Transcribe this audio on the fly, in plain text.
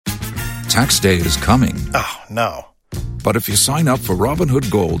Tax day is coming. Oh, no. But if you sign up for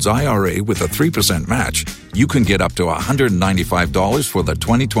Robinhood Gold's IRA with a 3% match, you can get up to $195 for the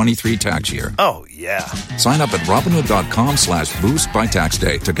 2023 tax year. Oh, yeah. Sign up at Robinhood.com/boost by tax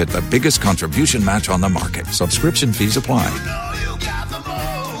day to get the biggest contribution match on the market. Subscription fees apply.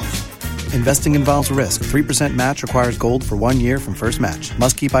 Investing involves risk. 3% match requires gold for 1 year from first match.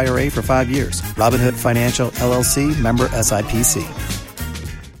 Must keep IRA for 5 years. Robinhood Financial, LLC, member SIPC.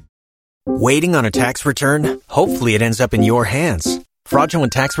 Waiting on a tax return? Hopefully it ends up in your hands.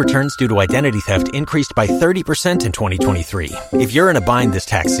 Fraudulent tax returns due to identity theft increased by 30% in 2023. If you're in a bind this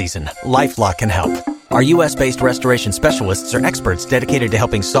tax season, LifeLock can help. Our U.S.-based restoration specialists are experts dedicated to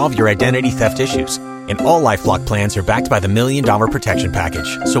helping solve your identity theft issues. And all LifeLock plans are backed by the $1 Million Protection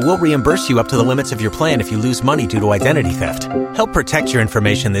Package. So we'll reimburse you up to the limits of your plan if you lose money due to identity theft. Help protect your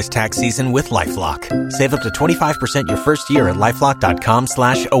information this tax season with LifeLock. Save up to 25% your first year at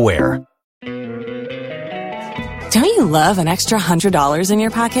LifeLock.com/aware. Don't you love an extra $100 in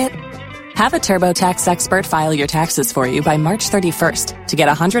your pocket? Have a TurboTax expert file your taxes for you by March 31st to get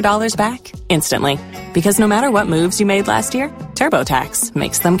 $100 back instantly. Because no matter what moves you made last year, TurboTax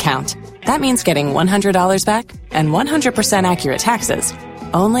makes them count. That means getting $100 back and 100% accurate taxes,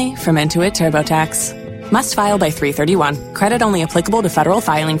 only from Intuit TurboTax. Must file by 3/31. Credit only applicable to federal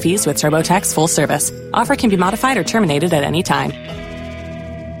filing fees with TurboTax full service. Offer can be modified or terminated at any time.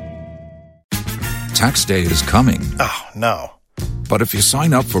 Tax day is coming. Oh, no. But if you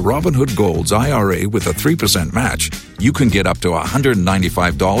sign up for Robinhood Gold's IRA with a 3% match, you can get up to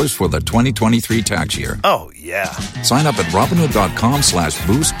 $195 for the 2023 tax year. Oh, yeah. Sign up at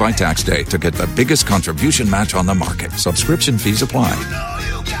Robinhood.com/boost by tax day to get the biggest contribution match on the market. Subscription fees apply.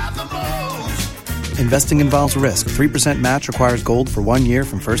 Investing involves risk. 3% match requires gold for 1 year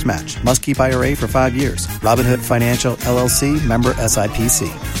from first match. Must keep IRA for 5 years. Robinhood Financial, LLC, member SIPC.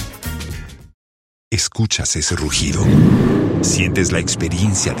 ¿Escuchas ese rugido? ¿Sientes la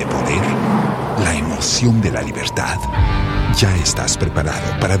experiencia de poder? ¿La emoción de la libertad? Ya estás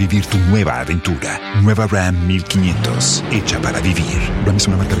preparado para vivir tu nueva aventura. Nueva Ram 1500, hecha para vivir. Ram es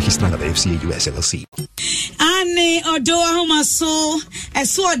una marca registrada de FCA US LLC. Ane Odo Ahomaso,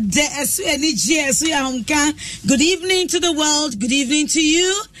 good evening to the world, good evening to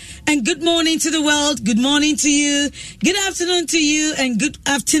you, and good morning to the world, good morning to you, good afternoon to you, and good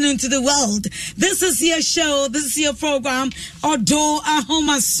afternoon to the world. This is your show, this is your program, Odo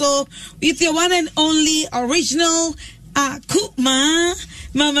Ahomaso, with your one and only original Akuma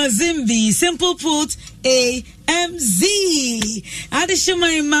Mama Zimbi, simple put, AMZ.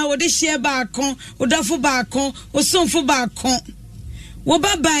 Adishima, what is share bakon, Odafo bakon, or sonfo bakon.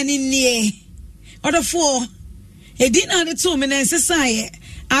 Wababa in ye, or the four, a dinner the 2 minutes society.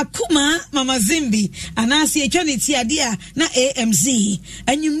 Akuma Mama Zimbi, and I see a Johnny Tiadia, na AMZ.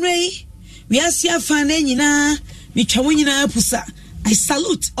 And you may, we ask your fan, we chawina pusa. I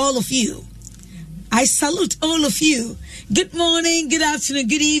salute all of you. I salute all of you. Good morning, good afternoon,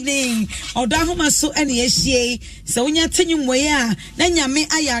 good evening. Odo Ahomaso and Yeshie. So when you're telling me, then you may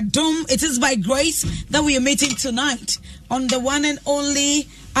Ayadom. It is by grace that we are meeting tonight on the one and only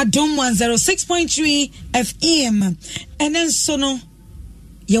Adom 106.3 FM. And then sono,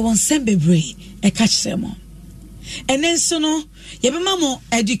 you won't send baby a catch them. And then sono, you have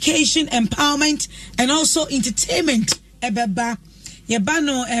education, empowerment, and also entertainment. Ebeba.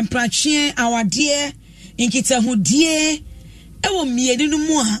 Yabano and Prachien, our dear, Inkita who dear, Ewo Miedin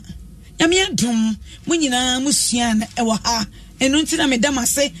Mua, Yamia Dum, Winina Musian, Ewaha, and Untina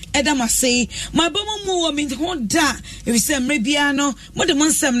Medamase, Edamase, my Bomo Mua means Honda, if you say Rebiano, what the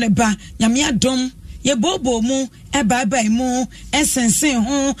Monsam Neba, Yamia Dum, Yabobo Mo, Eba by Mo, Essense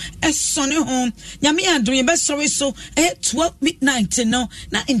home, Essonny home, Yamia Dum, your best sorry so, 12 midnight, no,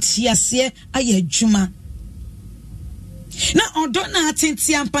 not in Tiasia, Aye Juma. Na odo na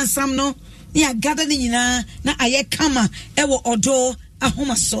atenti ampansam no ya gather ni nyina na aye kama ewo Odo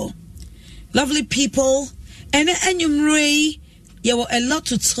Ahomaso. Lovely people, and enyumre you have a lot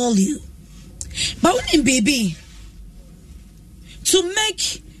to tell you. But when baby, to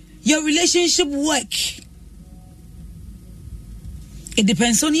make your relationship work, it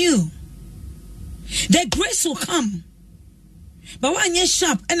depends on you. The grace will come, but when you're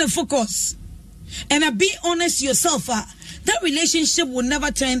sharp and focus, and be honest yourself, that relationship will never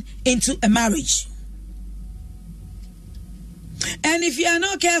turn into a marriage. And if you are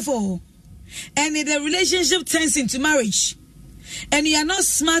not careful, and if the relationship turns into marriage, and you are not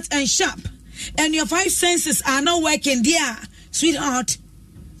smart and sharp, and your 5 senses are not working, dear sweetheart,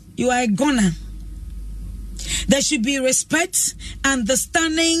 you are a goner. There should be respect,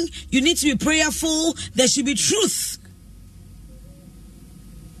 understanding. You need to be prayerful. There should be truth.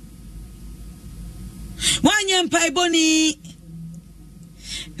 Wanya mpaiboni.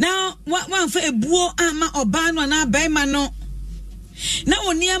 Now, one for a buo ama obano na bema no. Now,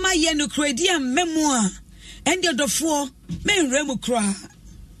 on near my yenu credium memoir, and the other four men remukra.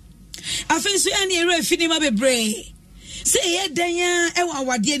 I feel so any refinima be bray. Say, yeah, Danya, ewa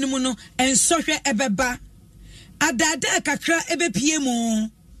wadianumono, and Sosha ebeba. Adada kakra ebe piemo.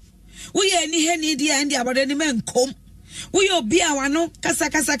 We any henny dear and the abadani men come. We obi awano, kasa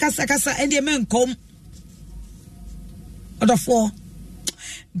and the men come. Other four.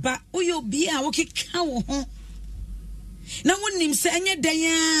 But we obi awoki cow. Now one name say anya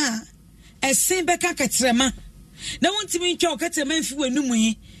daya. A same beka katrema. Now one to me choke at a man for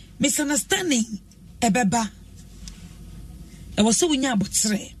a misunderstanding. Ebeba. I was so in your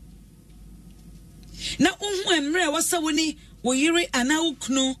botre. Now, Emre was so winning, or Yuri and now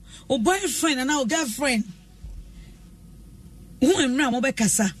Kno, or boyfriend and our girlfriend. Emra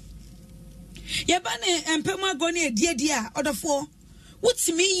Mobecasa. Yabane and Pema Goni, dear, other four.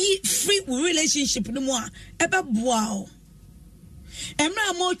 What's me free relationship no more? Eba wow.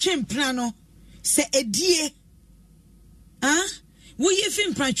 Emra more chimplano, say a dear. Ah? Will you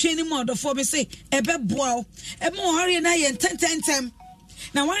think training more the four me say, Eba wow, a more hurry and I and 10.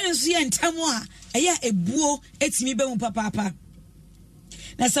 Now, why don't you and Tamoa? Aya a buo eti mi be un papa.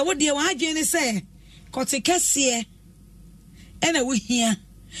 Na sa wo de wa adwene say kote kase e na wo hia.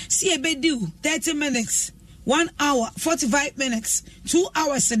 See e be do 30 minutes, 1 hour, 45 minutes, 2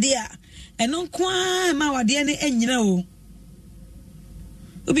 hours there. And on kwa ma wa de ne anyina o.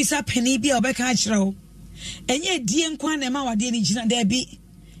 Obi sa pani bia obeka akire o. Enye die nkwa na ma wa de ne gina there bi.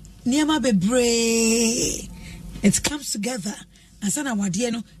 Niama bebre. It comes together. Asana wa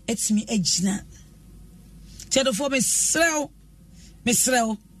de no etimi agina. Tell for Miss Row.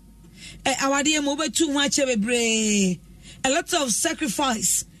 Our dear mo too much of a bray. A lot of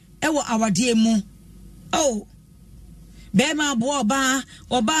sacrifice. Our dear mo. Oh, Bema boa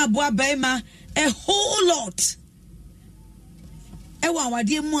or ba boa bema. A whole lot. Our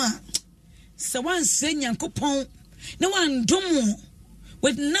dear mo. So one saying yan coupon. No one domo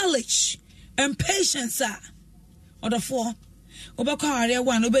with knowledge and patience. Or the four. Ubeko area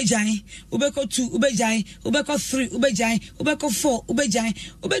 1, ubejai, ubeko 2, ubejai, ubeko 3, ubejai, ubeko 4, ubejai,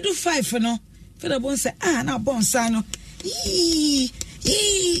 ubedu 5 for no. Fela bon say, na bon sano.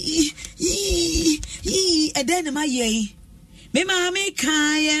 Eden ma ye. Me mama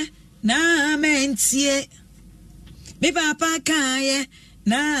kaya na mentie. Me papa kaya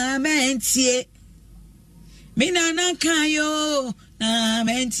na mentie. Me nana kayo na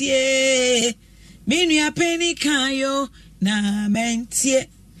mentie. Me nua penny kayo na mentie.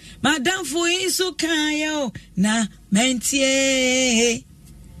 Madam Fuisu kayo na mentie.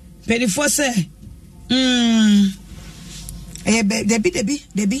 Penny for say.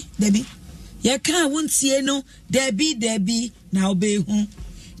 Debbie. Ya ka wontie no. Debbie na obehu.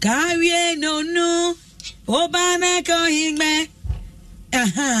 Kawie no. Obana ko hingme.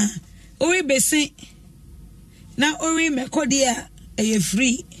 Aha. Ori besi. Na ori mekodia e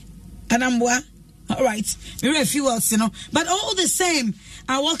free. Anambwa. All right, maybe a few words, but all the same,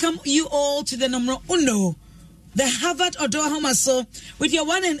 I welcome you all to the number uno, the Harvard Odo Ahomaso, with your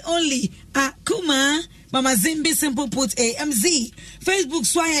one and only Kuma Mama Zimbi Simple Put AMZ. Facebook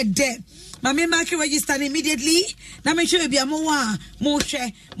Swire Dead. Mami Maki register immediately. Now make sure you be a more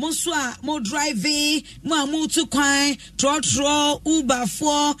share, more swap, more driving, more to kwine, trotro, Uber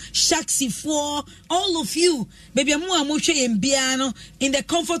 4, Shaxi 4, all of you. Baby, more share in piano in the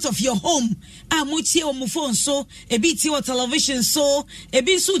comfort of your home. Amuti on my phone so, a bit your television so, a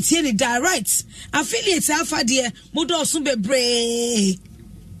bit so tieni direct. Affiliates alpha dear, Mudo Sumbe Bray.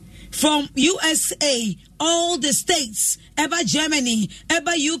 From USA, all the states, ever Germany,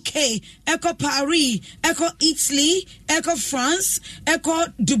 ever UK, echo Paris, echo Italy, echo France, echo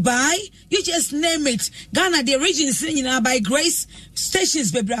Dubai, you just name it. Ghana, the regions, by grace,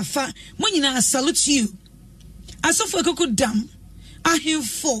 stations, baby, when I salute you. I saw for Coco Dam, I hear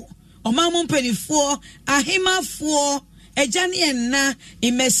 4, or Mamon Penny 4, Ahima 4, Ejani and Na,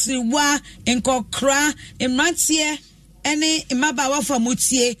 Imesiwa, in Kokra, in Mantia. Any imabawa for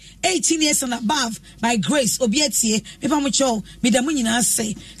mutie 18 years and above by grace obietie me pamucho me da munyina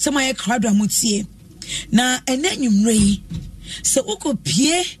say some my crowd mutie na enanyum rei so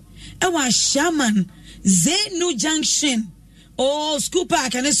ukopie e wa shaman Zenu Junction oh school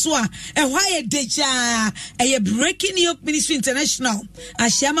park and so e why deja e breaking yoke ministry international a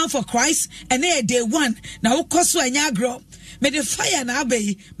shaman for Christ and day 1 na ukoso anya agro me the fire na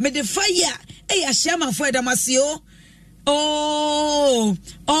abey me the fire e a shaman for Damasio. Oh,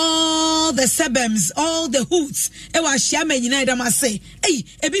 all the sebums, all the hoots. Ewa shiame yina edama say. Hey,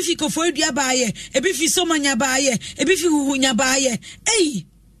 ebifi kofoidua baye, ebifi somanya baye, ebifi huhunya baye. Hey,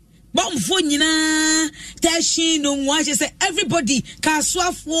 bomfo nyina. Tashi no mwaje say everybody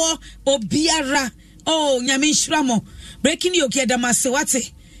kaswafo obiara. Oh, nyame shramo. Breaking yoke edama say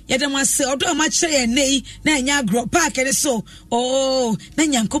wate. Yedama say odo amache ye nei na nya agro park ene so. Oh, na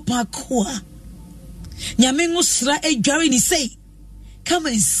nyankopa kwa. Nyamengusra ejari ni say, come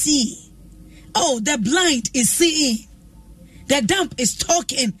and see. Oh, the blind is seeing. The dumb is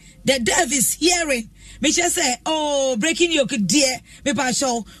talking. The deaf is hearing. Me just say, oh, breaking your dear. Me pa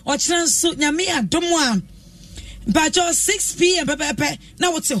show. Or chance so nyamia domwa. Pa 6 p.m.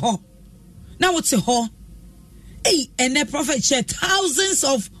 Now what's a ho? Now what's a ho? Hey, and the prophet share thousands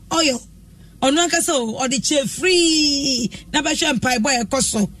of oil. Or no so or the chair free. Na ba share pie boy a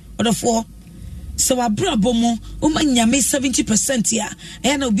coso or the 4. So abrabomo nyame 70% ya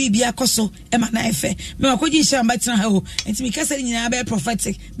e na obi bia koso e ma na efe me makoji shamba tina ha o enti mi kasa nyina be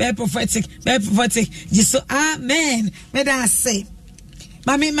prophetic just so amen me da say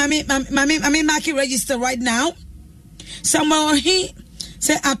mami market register right now. Someone he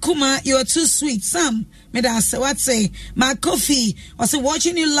say Akuma, you are too sweet. Sam me da say what say my coffee was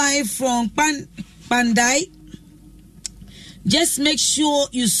watching you live from Bandai. Just make sure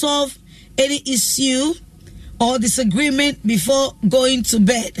you solve any issue or disagreement before going to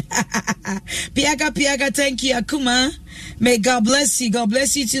bed. Piaga, thank you, Akuma. May God bless you. God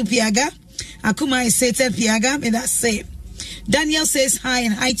bless you too, Piaga. Akuma is sated, Piaga. May that say. Daniel says hi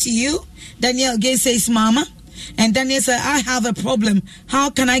and hi to you. Daniel again says mama. And Daniel said, I have a problem. How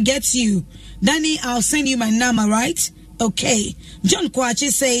can I get you? Danny, I'll send you my number, right? Okay. John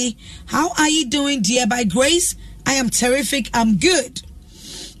Kwache say, how are you doing, dear? By grace, I am terrific. I'm good.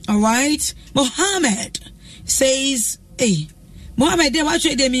 All right. Mohammed says, hey, Mohammed, they watch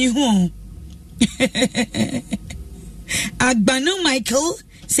them in home. Agbanu Michael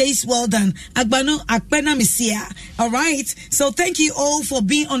says, well done. Agbanu Akbena Misia. All right. So thank you all for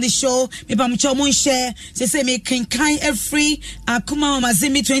being on the show. Me pamchomon share. Say me kinkai every Akuma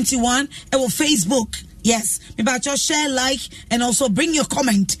Mazimi 21 on Facebook. Yes. Me bacho share, like, and also bring your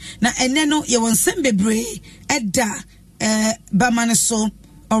comment. Na eneno ye won sembebre edda bamanaso.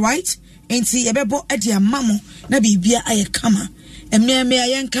 All right, and see a bebo at your mammo, na bibia aye kama, and me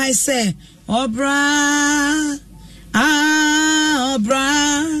ayen kai say, Obra,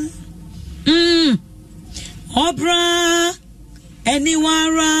 Obra,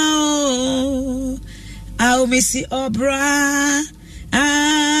 anyone round, I'll miss you, Obra,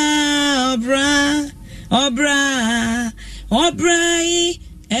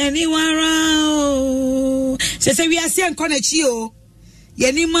 anyone round. Say we are seeing Conachio.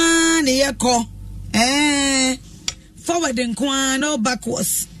 Yenima ne yako forward and kwa no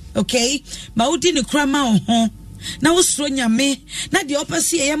backwards, okay? Ma udi ni krama ho na wo sro nyame na de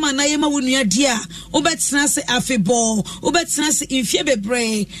opasi yema na yema wonua dia obetina se afebo obetina se infie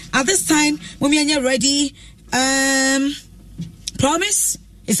bebre. At this time when we are ready, promise,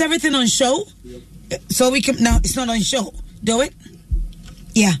 is everything on show? So we can, no, it's not on show. Do it?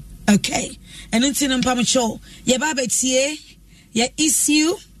 Yeah, okay. And until I'm show ye baba tie your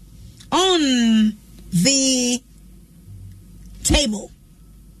issue on the table.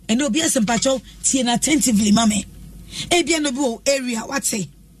 And no be a pacho tien attentively, mammy. Ebia no area, what say?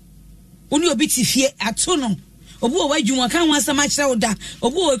 Only a bit fear at Tono. Obo why you can't want so much out that.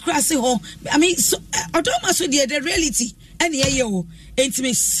 Obo crossing home. I mean, so Odo Ahomaso the reality. And yeah, yo, ain't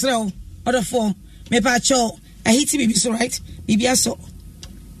me slow. Other four, me pacho. I hate to be so right. Bibi so.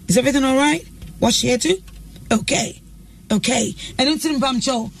 Is everything all right? Watch here too? Okay. Okay, and until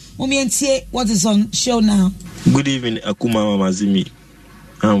Bamcho, what is on show now? Good evening, Akuma Mazimi.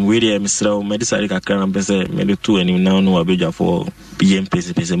 William Mr. Medicine Kakran Pese, Medu, and you now know a bit for PM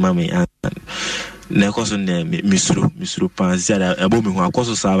Pese Mammy and Nekoson Misru Panzia, a booming who are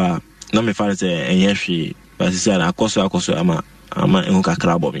Coso Sava, no me father and Yashi, but said Akoso Ama Unka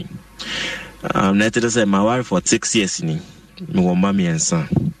Crabobbing. Netted said my wife for 6 years in me, mammy and son.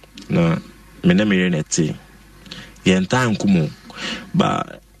 No, me never net. Yen time kumu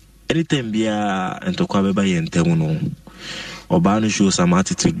but anytime bia entokwa beba yen temu no oba no show some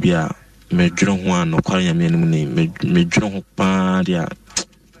attitude bia me dwero ho an no kwara nyame anim ni me dwero ho pa dia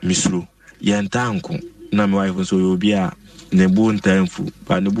misru yen time ku na me wife so yo bia ne bu ntamfu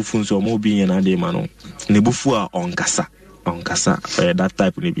ba ne bu fu so mo bi yen na de ma no ne bu fu a onkasa that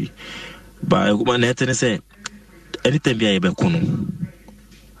type ni bi ba kuma na etene say anytime bia yebeko no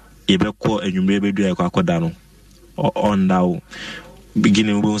yebeko enwumre bedu ya kwakoda no on now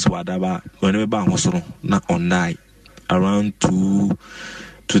beginning with wadaba when we ba hosoro na on die around 2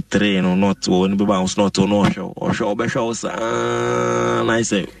 to 3 not when be bounce not no show or show be shows and I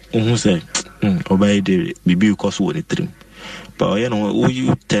say say obey the bibi cause what the trim but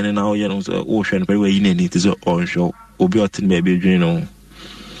you 10 now ocean very way in it is on show obi otin baby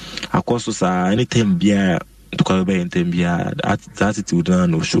akoso anytime bia to call be anytime bia that attitude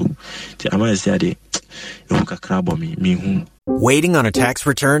no show am I say dey you ka crabo me hu. Waiting on a tax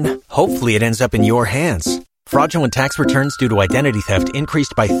return? Hopefully it ends up in your hands. Fraudulent tax returns due to identity theft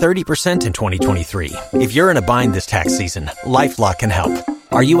increased by 30% in 2023. If you're in a bind this tax season, LifeLock can help.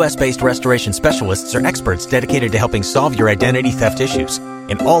 Our U.S.-based restoration specialists are experts dedicated to helping solve your identity theft issues.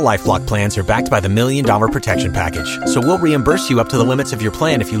 And all LifeLock plans are backed by the $1 Million Protection Package. So we'll reimburse you up to the limits of your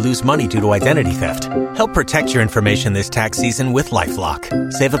plan if you lose money due to identity theft. Help protect your information this tax season with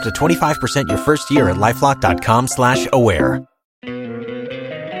LifeLock. Save up to 25% your first year at LifeLock.com/aware.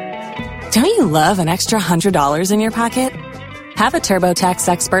 Don't you love an extra $100 in your pocket? Have a TurboTax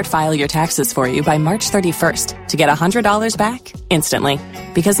expert file your taxes for you by March 31st to get $100 back instantly.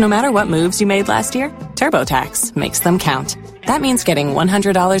 Because no matter what moves you made last year, TurboTax makes them count. That means getting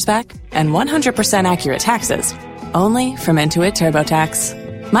 $100 back and 100% accurate taxes only from Intuit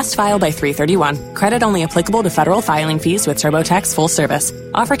TurboTax. Must file by 3/31. Credit only applicable to federal filing fees with TurboTax full service.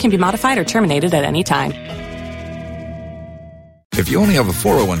 Offer can be modified or terminated at any time. If you only have a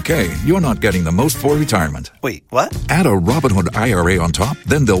 401k, you're not getting the most for retirement. Wait, what? Add a Robinhood IRA on top,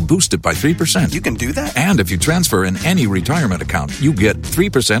 then they'll boost it by 3%. You can do that? And if you transfer in any retirement account, you get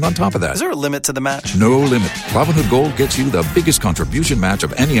 3% on top of that. Is there a limit to the match? No limit. Robinhood Gold gets you the biggest contribution match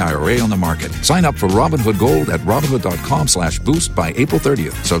of any IRA on the market. Sign up for Robinhood Gold at Robinhood.com/boost by April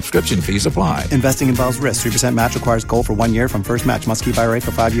 30th. Subscription fees apply. Investing involves risk. 3% match requires gold for 1 year from first match. Must keep IRA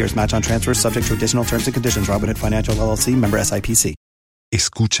for 5 years. Match on transfers subject to additional terms and conditions. Robinhood Financial LLC, member SIPC.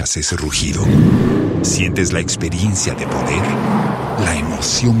 ¿Escuchas ese rugido? ¿Sientes la experiencia de poder? ¿La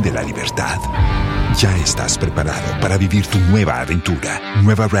emoción de la libertad? Ya estás preparado para vivir tu nueva aventura.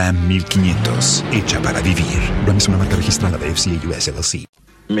 Nueva Ram 1500, hecha para vivir. Ram es una marca registrada de FCA US LLC.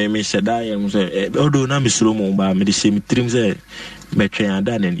 Me shada ya mse odo na misuro mo ba me de she mi trim se me twen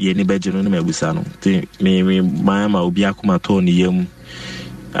ada ne ye ni beje no me busa no ti me ma obi akoma to ne yam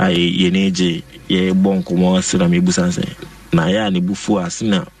ai ye neje ye bonko mo asira me busa se na ya ni bufu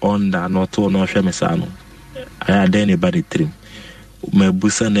asina onda no to no hwe me sa no aya den e ba de trim me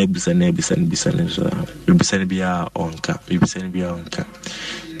busa na busa so busa bia onka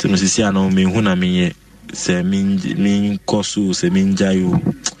tino sisi ano me hu na me ye se min kosu se min jayu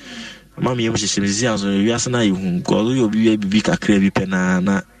mami yem shishimizi aso wiasana yihu ko yo bi kakra bi pena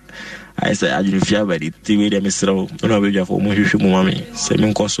na I say ajunu fia ba di ti we dem sro no be jafo mo hwehwe mo mami se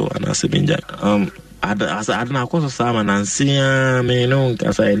min koso ana se min jayu adana koso sama na nsia me no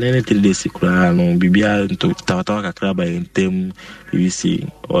kasa ene 3 days kura no bibia to tawa kakra ba entem bibisi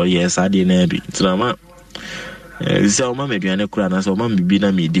o yes ade na bi trama se o ma me duane kura na se o ma bibi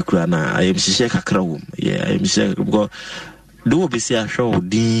na me di kura na ayem hihye kakra wo I am sure because do be see a show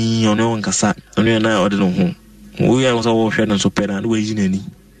din ono nkasa ono na ode no ho we am so wo hwe no so pena no we yinani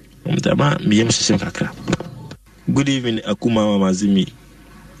mtama me yem hihye kakra. Good evening akuma mamazimi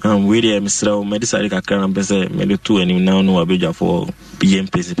we dey Mr. O medicine kakra na pese me do to any now no abeja for PM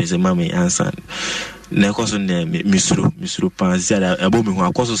pese mama answer na koso ne misuru panzi ada abo me ho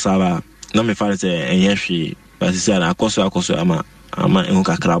akoso saba na me fa say enye hwe basi ada akoso ama enho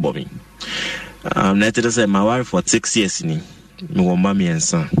kakra abo me na tete say my wife for 6 years ni me wo mama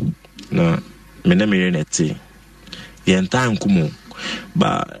ensa na me na me neti ye ntan kumu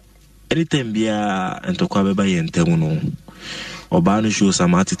ba anytime bia entokwa beba ye ntemu no oba no show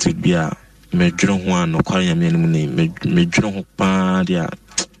some attitude bia me dwero ho an no kwara nyame anim ni me dwero ho pa dia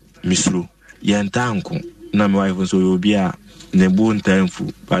misuru ye ntanko na my wife so yo bia ne bu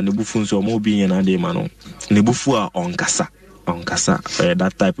ntanfu ba ne bu fun so mo bi nyana de ma no ne bu fu a onkasa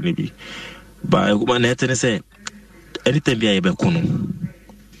that type ni bi ba kuma na tene say anytime bia ye be ko no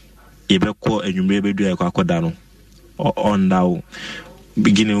ye be ko enwumre be du e ko akoda no ondawo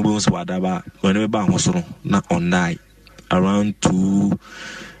beginning we so adaba when we ba ho so na ondai around 2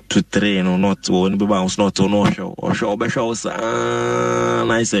 to 3 no not when we ba ho so no show be show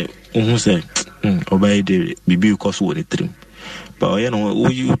na I say say obey the bibi ko so the trim but you know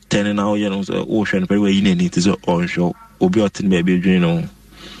you 10 now you know so o hwe no we need to on show obi otin be be dwin no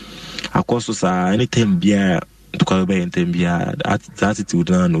akoso sa anytime bia to call be anytime bia that attitude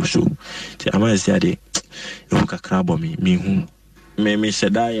no show ti ama say ade e ka krabo me hu me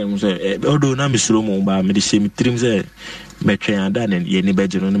shada ya mse odo na misuro mo ba me de she mi trim se me twen ada ne ye ni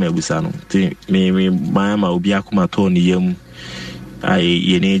beje no me busa no ti me ma obi akoma to ne yam ai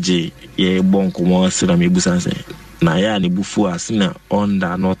ye neje ye bonko mo asira me busa se na ya ni bufu asina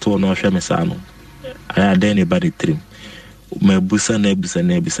onda no to no hwe mesa no aya den e body trim me busa na busa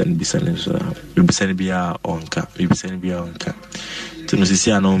so busa bia onka tino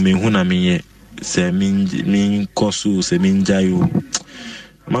sisi ana me hu na me ye se min kosu se min jayo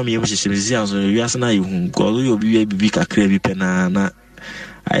mama yemu sisi aso wi asana yu ko yo bi kakra bi pena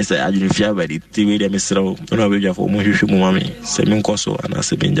I say I didn't fear by the TV them so no be for mo hwehwe mo mama se min koso ana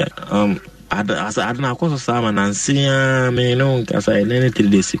se bin jay I don't know Sama Nansia, me no, as I learned 3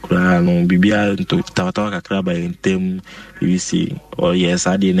 days, no, Bibia to Tawaka Crab in Tem, BBC, or yes,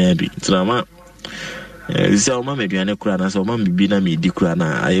 I didn't be. Trama. This is our mamma, maybe an equana, so mamma be na me,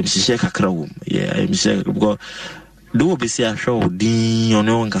 Dicrana. I am Shaka Crow. Yeah, I am Shaka. Do be see a show, Dean, on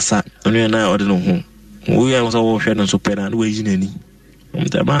your Cassa, on your night, or no home. We are also sharing super and waging any.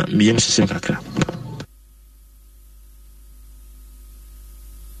 Me, am Shaka.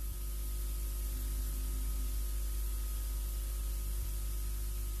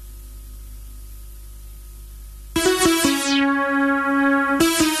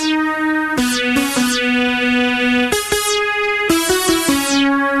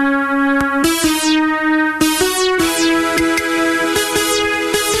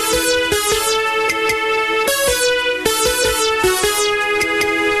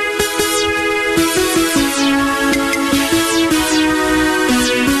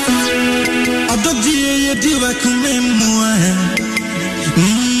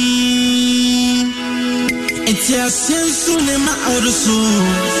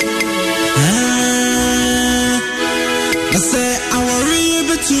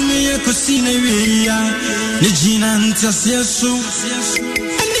 Yes,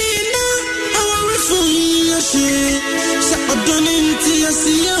 Anina, our refuge, so Adonin,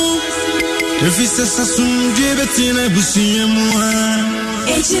 Tiasio. If it's a soon, give it in a busiamua.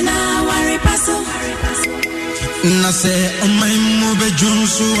 Echina, worry, passo. Nase, on my mobile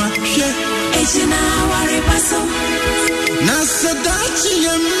Jonesua. Echina, worry, passo. Nasa Dachi,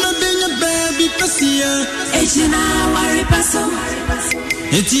 I'm being a baby, Passia. Echina, worry, passo.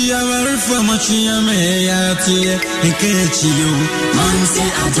 Eti awari for machia me ya tie enkechi yo manse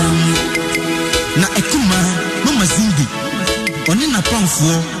adam na ekuma mama zindi oni na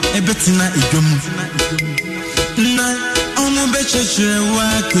pamfo ebetina edwom na omo becheche wa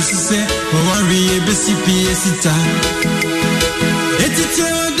kusise wari ebesi piesita eti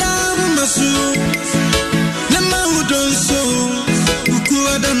tioda masu na maudon so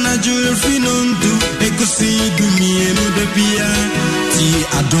ukuada na jo finondu ekosi dumie no de bia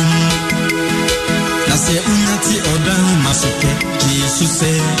Adum na se unyati Odo Ahomaso Jesus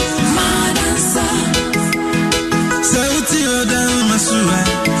say Madansa se uti Odo Ahomaso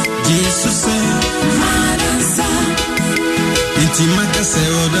Jesus say Madansa inti makase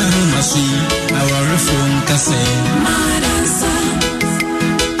Odo Ahomaso our reform kase Madansa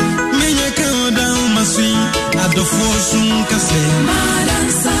menye ka Odo Ahomaso adofo sun kase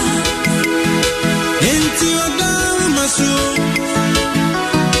Madansa inti Odo Ahomaso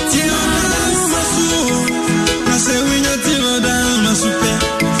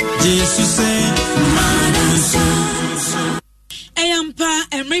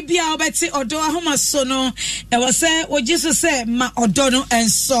maybe I'll bet say Odo Ahomaso no e was say what Jesus say ma Odo no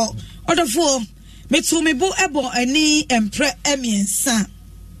enso Odo fo me to me bo ebo ani empre emiensa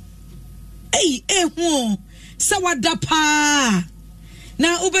hu sa wada pa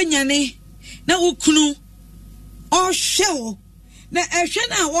na ubanyane na ukunu o hwe na ehwe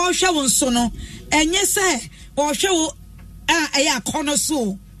na o hwe won so no enye say o hwe wo eya kono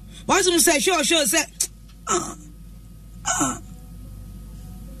so what you say sure say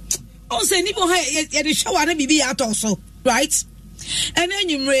on say nipo ha ye de shower na bibi ato so right and then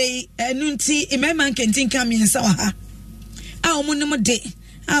you ray enunti imema nkentin kam yensa wa ha a omunim de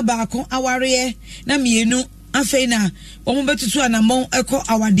abako aware na mienu afei na omo betutu anamon eko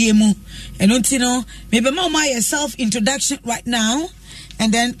awade mu enunti no maybe mama your self introduction right now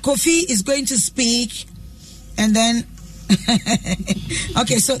and then Kofi is going to speak and then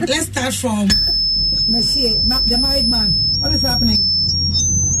okay, so let's start from Monsieur, the married man. What is happening?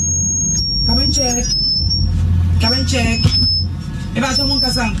 Come and check. If I someone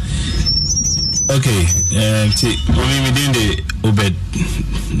can say. Okay, we did the Obed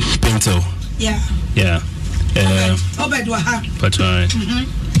Pinto. Yeah. Obed Waha. Patron.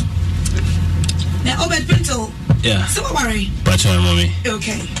 Now Obed Pinto. Yeah. So what worry? Patron, mommy.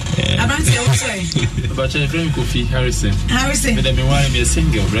 Okay. I'm going to say. Patron, friend Kofi Harrison. But then me want to be a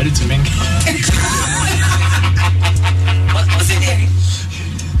single, ready to mingle. What's it there?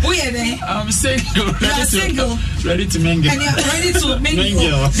 Who are they? I'm single. Ready to mingle. And you're ready to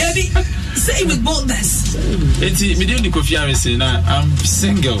mingle. Debbie. Say with boldness. It's me doing the Kofi Harrison now. I'm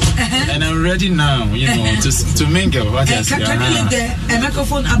single and I'm ready now, to mingle. What else? Can you lift the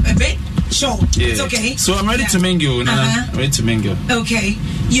microphone up a bit? Sure. Yeah. It's okay. So I'm ready to mingle. I'm ready to mingle. Okay.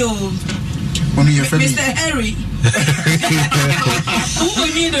 Mr. Harry. Who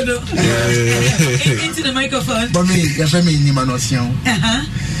we need to do? Into the microphone. But me, your family in Nimanosian.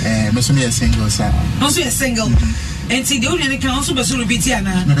 Me a single, sir. Also a single. And see, the only can also be repeated.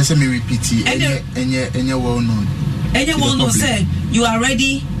 No, that's me repeat. And you well known. And you will not say you are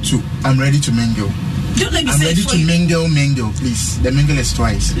ready to. I'm ready to mingle. Don't let me I'm say ready to mingle, please. The mingle is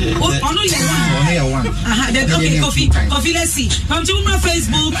twice. Only one. Okay, coffee. Let's see. Come to my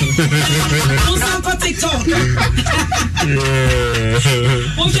Facebook. On TikTok.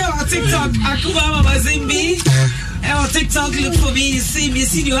 On TikTok. Akuba Mazimbi. On TikTok, look for me. See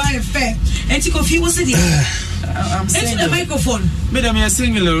you are fair. And to coffee, what's it? I'm saying the microphone. Madam, you're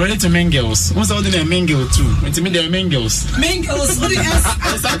single, ready to mingles. What's all the mingle too? When to me, they're mingles. Mingles. What is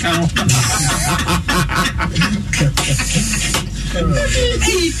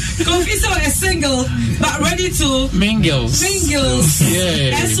Hey, Kofi so a single, but ready to mingles.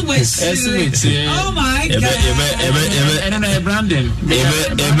 Yeah. S-Witch. Yeah. Oh my God. And then Brandon.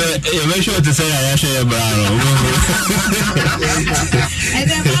 You're sure to say I share Brown. And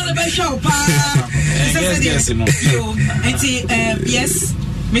then Brother Show, yes,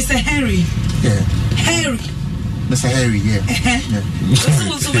 Mr. Henry. Yeah. Harry. Mr. Harry, yeah. What's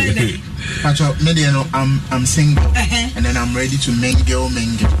also my name? I'm single, and then I'm ready to mingle.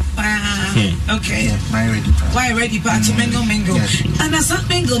 Okay. Yeah, why ready to mingle? Yeah. And as I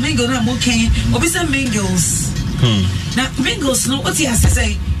mingle, I'm okay. What is that mingles? Now mingles, no, what he has to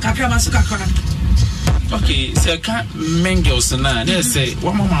say? Kakra. Okay, so I can't mingles now. They say,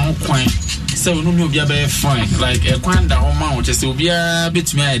 one mama coin. So no be a fine. Like a coin that amount just will be a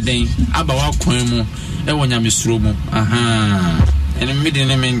bit me a day. About coin mo. I want you Miss Romo. And a middle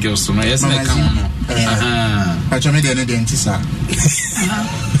name girls, so yes, I come. But you're made an dentist.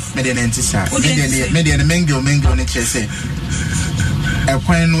 Made an dentist. Made a mango on the chest. A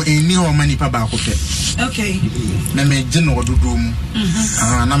coin in new money papa. Okay. Let me general do room.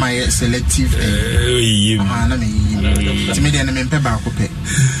 Now my selective. To me, the enemy pepper.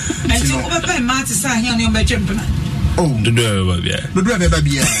 And you open my to sign on your bedroom. Oh, the door, yeah. The door,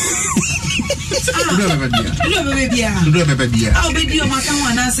 baby. I'll be your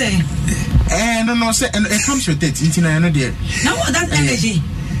Macan, I say. And it comes with it. It's in another day. Now, that energy.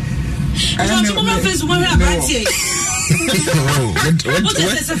 I don't know if it's one what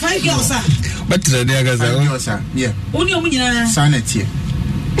is a 5 girls? But the sir, yeah. Only sanity.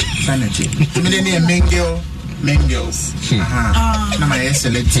 Mingles. Now my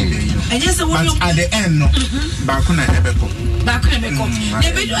selective. And yes, at the end, Bakuna Ebeko.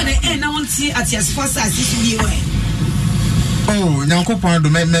 Never do at the end. I want to see at your first as this way. Oh, now go on to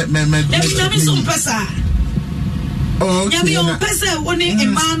me some pesa. Oh, Yami on pesa, one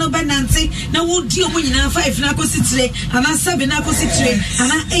in Mano Bananti. Now, would you win 5 Nako City, and I 7 Nako City,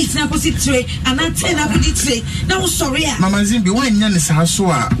 and I 8 Nako City, and I 10 Nako City. Now, sorry, Mamma Zimbi, why Yanis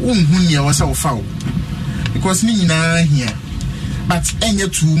Hasua, whom was so foul. Because me here, but any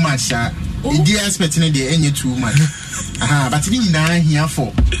too much, the aspect in the any too much. But me here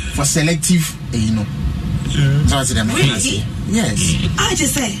for selective, Really? Yes. I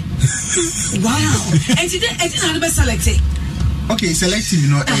just say, wow. And today, I didn't have selected. Okay, selective,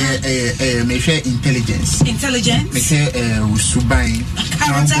 may share intelligence. Intelligence? May share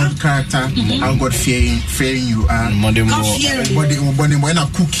character, how God fearing you are. When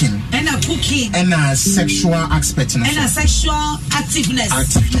cooking. And sexual aspect. And a sexual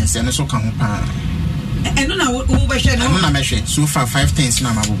activeness. And also come and no measure. So far 5 things now,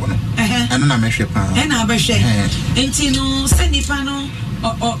 and no measure. And I measure. And no send the panel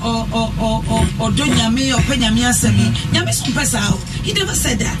or don't yami or penyamia semi. Yami some press out. He never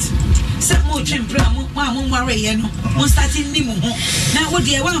said that. Some more chimpramu, one worry, one starting Nimo. Now, what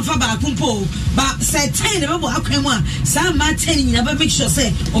dear one for Bakumpo, but said 10 about how come one. Some might tell you never make sure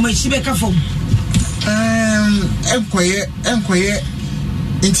say, or my Shibeka phone. Enquire,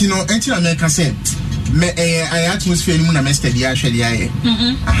 until America said. I atmosphere in a message. Say, yes,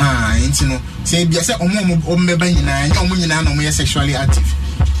 I'm sexually active.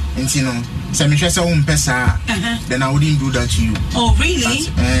 And you know, some pesa, then I wouldn't do that to you. Oh, really?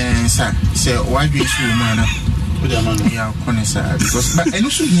 Sir, say, why do you man? Because, but I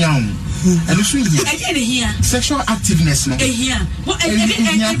also young. I didn't hear sexual activeness. No, what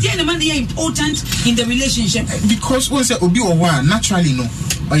the man is important in the relationship because once Obi or one naturally no,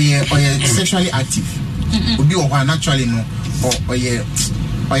 or sexually active. Obi or one naturally no, or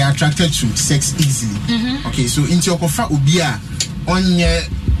or you're attracted to sex easily. Okay, so into your kofa ubia on your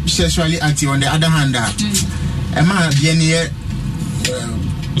sexually active. On the other hand, Emma bien here.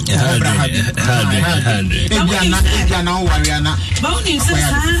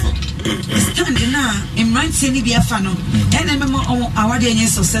 Standing now in right city be a fan and I'm our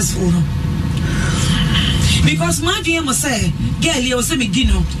successful because my dream was say girl you also me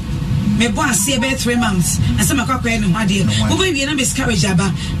dino me boy say about 3 months and some akwa no my dear we be na miscarriage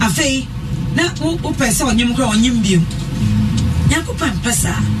aba afei na o pesa onyim kra onyim biom yakopa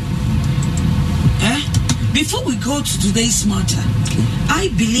mpesa before we go to today's matter I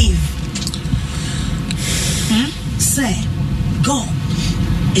believe say God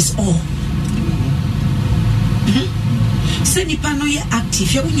is all. Say nipa no ye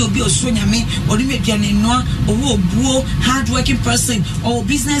active ya when obi oso nyame or me aduane no or buo hard working person or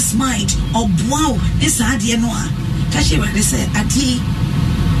business mind or wow this hard ye no a ka she we say ati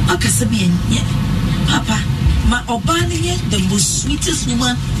akase me enye papa ma oba ni the most sweetest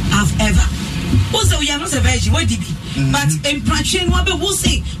woman I've ever. Also we are not a virgin what did be but in prachen what be will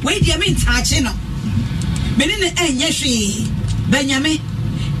say wait dey mean touch no me ni enye hwe benyame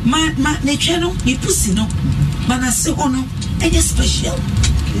ma ne tweno ni pussy no mana se ono enye special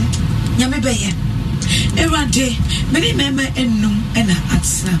nyame beye erade me meme enum ena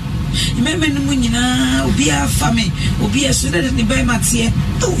atsa meme num nyina obi afa me obi aso de ni be matie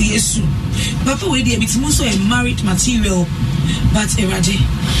oh yesu papa we dey bit so a married material but erade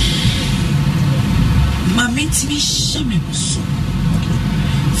ma mentimi shame so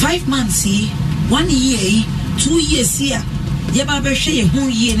 5 months 1 year 2 years here ye ba be hwe ye hu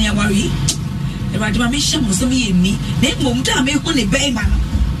ye na awari erade ma me shame so me ye ni na mom da me hu ne be ma no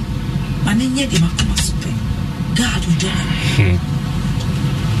ma ne nye de makoma so pe God will do it.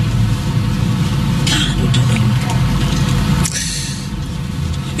 God will do it.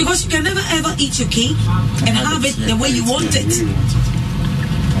 Because you can never ever eat your cake and have it the way you want it.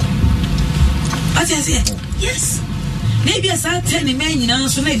 I say yes. Maybe as I tell the man, you know,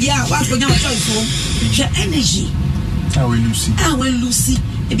 so maybe I was going to choice for your energy. I will Lucy.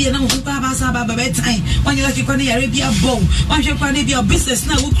 Maybe I know who Baba bedtime. When you like you can Arabia bow. When you can be a business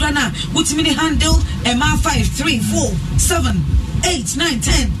now, Ukraina, what's many handle and my 5, 3, 4, 7, 8, 9,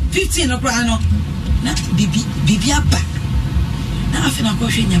 10, 15 of Grano. Not Bibi back. Now I feel I'm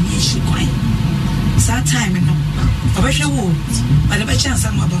going to be quite. It's our time, you know. I wish I would, but I bet chance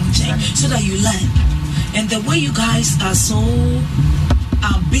I'm about to change so that you learn. And the way you guys are so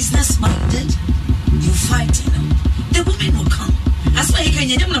business minded, you fight, you know. The women will come. That's why you can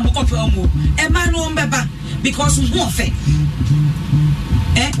get them a man won't be because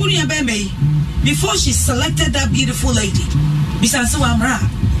before she selected that beautiful lady, besides so I'm right.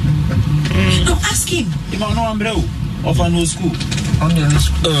 No, ask him. Of a new school. Oh,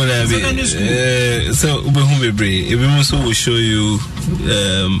 so we also will show you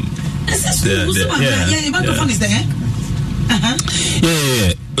the microphone is there.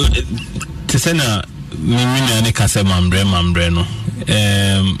 Tisena mimi na kase mambre no.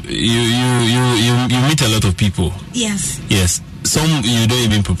 You meet a lot of people. Yes. Some you don't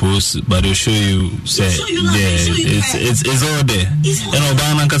even propose, but they'll show you. Say, it's all there. And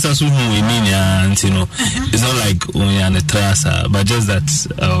Obama Kasasu, we mean, you know, it's not like only on the trasa, but just that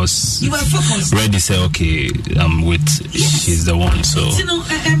I was ready to say, okay, I'm with. Yes. She's the one. So, you know,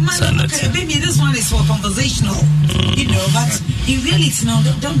 maybe this one is for conversational, you know, but in reality, no,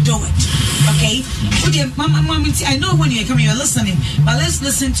 don't do it. Okay, I know when you're coming, you're listening, but let's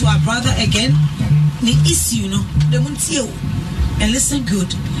listen to our brother again. The issue, no, the muntio. And listen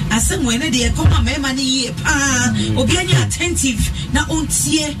good. I said when they come on money obi attentive na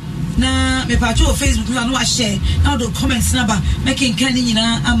ontie na me page on Facebook na no share now the comments na ba making kan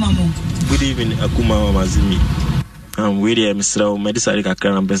nyina amamo. Good evening Akuma Mazimi. We dey Mr. Medicine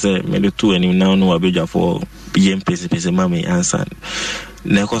kakra na pese me do two and now no abeja for PM pese mama answer.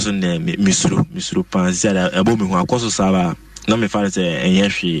 Na koso ne misuru pansi ada ebo me hu akoso saba na me fa say enye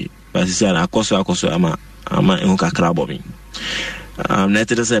hwe ba sisi ada akoso ama enhu kakra abo me.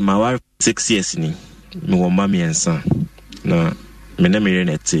 Netted say my wife 6 years ni me wo ma me ensa na me na me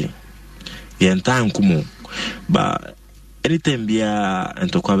neti yen time kumu ba anytime bia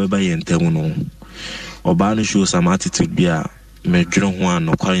entokwa beba yen temu no oba no show some attitude bia me dwene ho an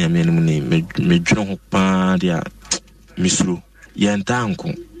no kwara nyame nim ni me dwene ho pa dia misuru yen time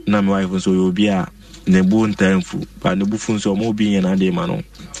ku na me wife so yo bia ne bu ntamfu ba ne bu fu so mo bi yen na de ma no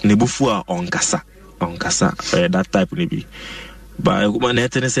ne bu fu a onkasa that type ni bi ba kuma na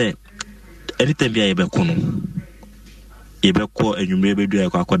etene say anytime bia ye be kono ye be ko enwumre be dua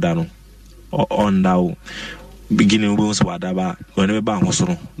ko akoda no on dawo beginning was whatever whenever I was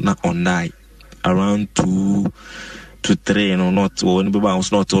on night around 2 to 3, not when I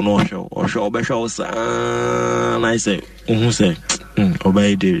was not on or show, and I say,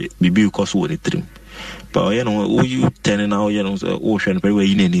 obey the baby cost what it trim. But you 10 an hour, ocean, very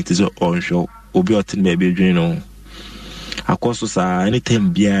way in it is on show, obiotin baby, of course,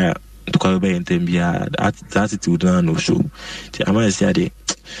 anything beer to call by and beer attitude, no show. I might say,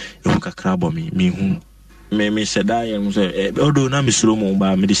 you can crab on me whom. Me said I am say although na me slow mo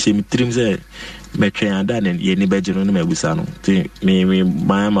ba me the same trim say me twen ada ne ye ni beje no me busa no me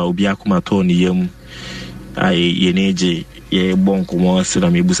ma obi akoma to ne yam ai ye ne je ye bon komo se na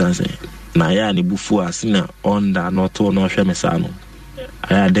me busa say na ya ne bufu asina onda no to no hwe me sa no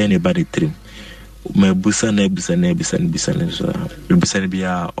aya den ne ba the trim me busa na busa so busa ne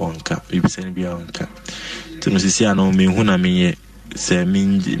bia onka tino sisi ano me hu na me ye se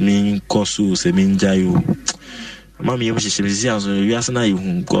min kosu se min jayu mami yem shishimizi anzo yasna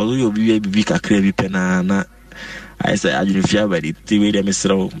yuhu ko yo bi kakra bi pena na I say ajuri fia ba di we dem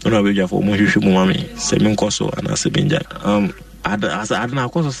sro no be jafo mo hwehwe mo mami se min kosu ana se bin jay ada na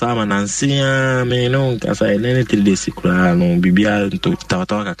kosu sama na nsia me no kasa nene 3 days kura no bibia to tawa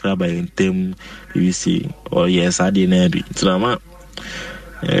kakra ba entem bibisi o yes ade na bi trama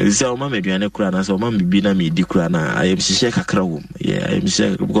this is my baby and a so my baby na me di krana I am shisha kakra wom I am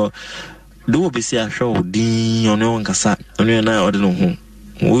shisha because do be see a show din on one kasa on na ode no ho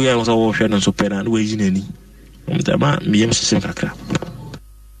we are so wo hwe no so pena we yi nani mtama me am shisha kakra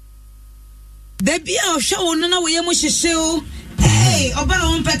da bia o show no na we am shisha o hey oba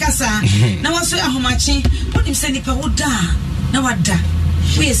on pekasa na waso ahomachi onim se nipa woda na wada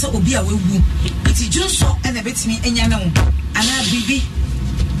we so obi a wewu iti junso e na betimi enya na wo ana bibi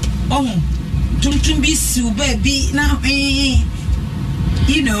oh tum be su baby na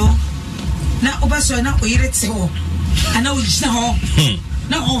na obaso na oyirete ho ana ojina ho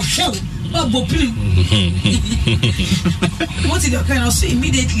na o show bo plu what did you kind of say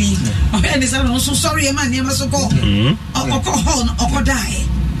immediately and is I'm so sorry man you must go or die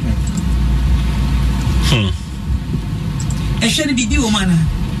e shouldn't be woman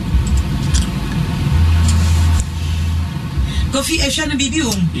Coffee Ashana Bibi.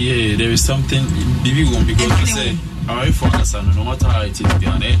 Yeah, there is something Bibi won't because I say I focus on no matter how it is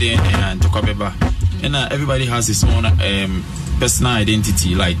beyond and Tokabeba. And everybody has his own personal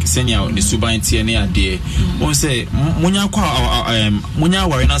identity, like senior the subainti near day. One say Munya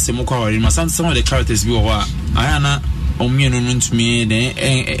Warina Semuka or some of the characters we were Ayana Omian to me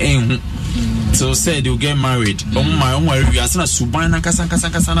then so said you get married. My own worry, as soon as Subana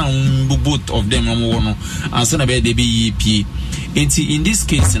Kasana, both of them, and son of a DBP. In this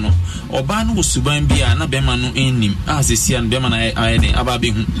case, Oban was Suban be an Abemano in him, as a Sian Beman I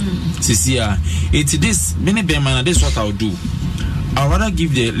Ababi Cecilia. It's this many Beman, that's what I'll do. I'll rather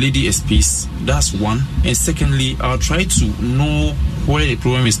give the lady a space, that's one, and secondly, I'll try to know where the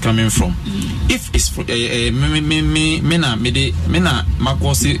problem is coming from. If it's mena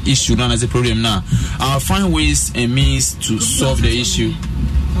makosi issue now as a problem now, I'll find ways and means to solve the issue.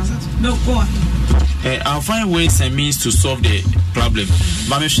 No, go on. I'll find ways and means to solve the problem.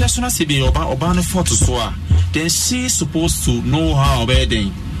 But if she's not saying Obama for to soar, then she's supposed to know how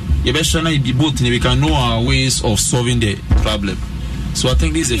bedding. You better not be both, we can know our ways of solving the problem. So I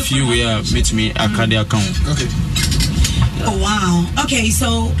think there's a few ways meet me at the account. Okay. Oh wow. Okay,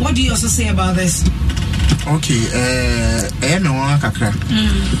 so what do you also say about this? Okay, no one kakra.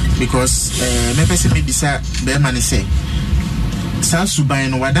 Because me person me bisa be man say sa suban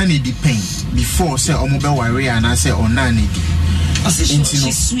no wada need the pain before say omobe worry and I say ona need.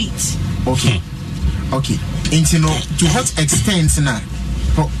 She's sweet. Okay. To what extent now?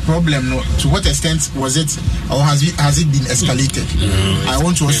 Problem no, to what extent was it or has it been escalated? I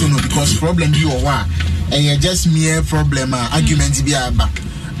want to also know because problem you or what and just mere problem argument be back,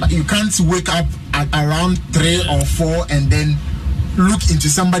 but you can't wake up at around 3 or 4 and then look into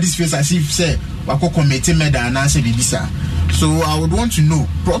somebody's face as if say wako commit murder and answer the visa. So I would want to know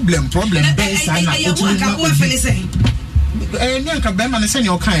problem based on the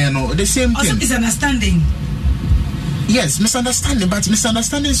same thing. Misunderstanding. Yes, misunderstanding, but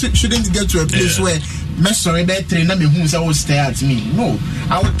misunderstanding shouldn't get to a place where me sorry that trainer me who will stare at me. No,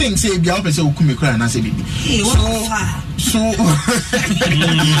 I would think say be up and say ukumi cry and I say baby. So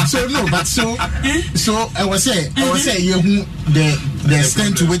no, but so I was say you the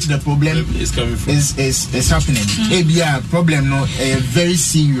extent to which the problem is coming from is happening. ABI problem no very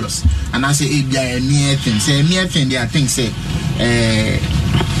serious, and I say ABI a mere thing. Say a mere thing. There are things say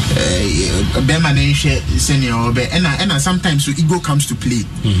Bema na nhwe senior obe and sometimes so ego comes to play.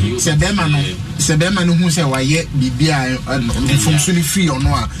 Say Bema no who say why bibia functionally free or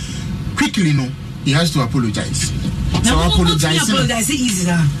no quickly no he has to apologize. So apologize easy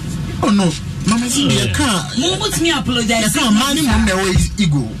na. Oh no, mama see you can't. Mama me apologize. You can't money mom is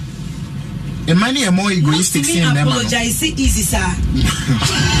ego. The money are more egoistic than them. Apologize easy sir.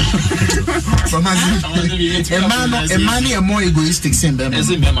 A money are more egoistic than them.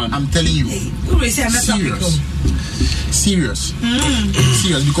 I'm telling you. Serious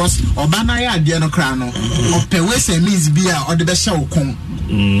because Obana ya dia no kra no opewese means bia or the best show come.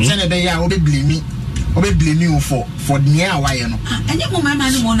 Say be ya obe blame you for the near why no. And you my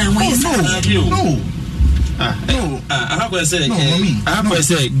money more than why no. I have to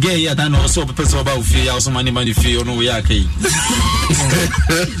say, gay at an also person about fear, also money fee, no, we are key. I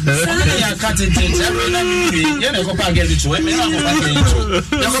can't take it. You never get it to him. You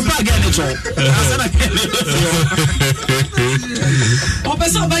never get it to Open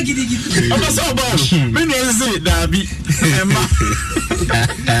so baggy. Open so bad. Many is it, Darby.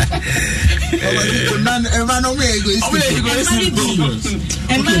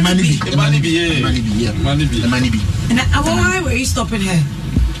 Money be. And why were you stopping her?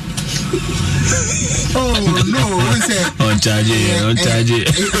 Oh no! On charge it. On charge it.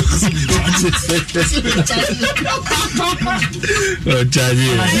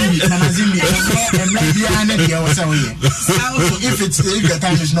 If the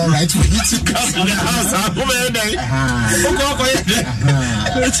time is not right for you to come in the house,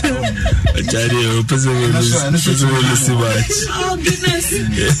 oh goodness!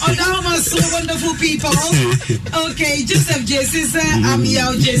 Odo Ahomaso, wonderful people. Okay, Joseph Jesse, sir. I'm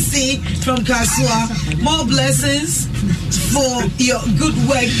Yao Jesse from Kasua. More blessings for your good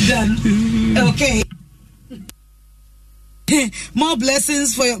work done. Okay. More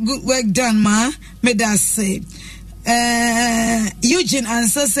blessings for your good work done, ma. May that say. Eugene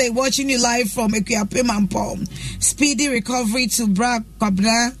answer say watching you live from Equiapemampo. Speedy recovery to Bra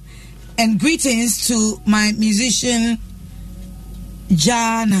Kwabna and greetings to my musician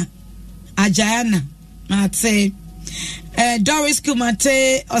Ajayana. I'd say Doris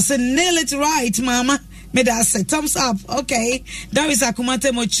Kumate also nail it right, mama. May that say thumbs up. Okay. Doris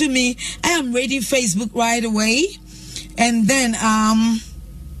Akumate Mochumi. I am reading Facebook right away. And then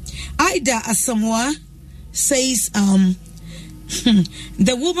Ida Asamoah says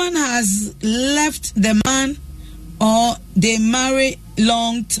the woman has left the man or they marry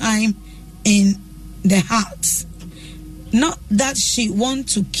long time in the house. Not that she want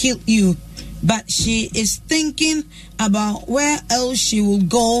to kill you, but she is thinking about where else she will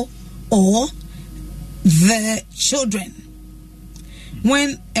go or the children.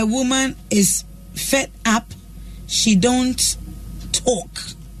 When a woman is fed up, she don't talk.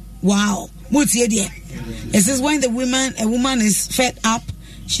 Wow. It says when a woman is fed up,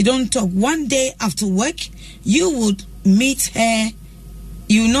 she don't talk. One day after work, you would meet her.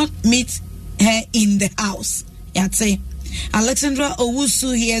 You will not meet her in the house. Yate. Alexandra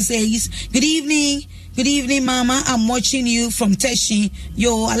Owusu here says, good evening, mama. I'm watching you from Teshi.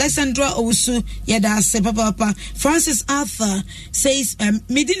 Yo, Alexandra Owusu, yeah, that's papa. Francis Arthur says,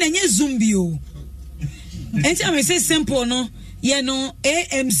 Medina nye zumbio. Anytime I say simple, no, yeah, no,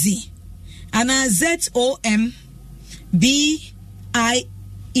 AMZ. And ZOMBIE.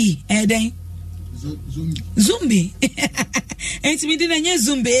 Then Zumbi. And Medina nye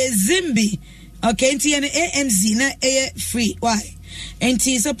Zimbi. Okay, and AMZ na free. Why? And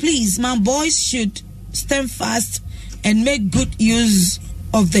so please, my boys should stand fast and make good use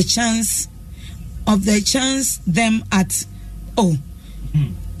of the chance them at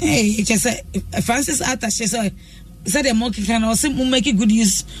Hey, just Francis Atta said the monkey can also make a good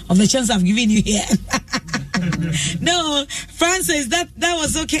use of the chance I've given you here. No, Francis, that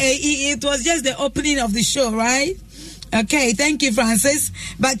was okay. It was just the opening of the show, right? Okay, thank you, Francis.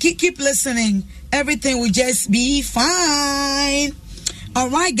 But keep listening. Everything will just be fine. All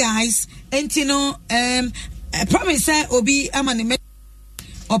right, guys. And you know, I promise I will be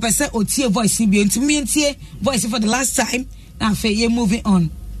or person or tear voice to me and tear voice for the last time. Now, you're moving on.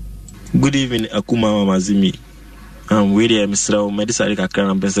 Good evening, Akuma Mazimi. Really, Mr. Medicare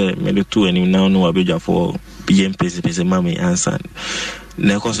Kakran Pese Medu and you now know a bit for PM Pese Mammy answer.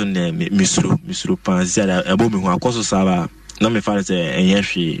 Nekoson Misru Panzia, a booming who are Coso Saba, not me father and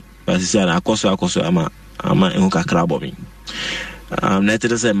Yashi, but he said, Akoso Ama and Uka Crabomi.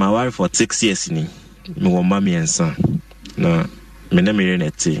 Netted said my wife for 6 years in me, mammy and son. No, me never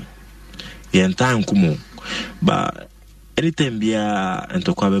the entire Kumu, but anytime be and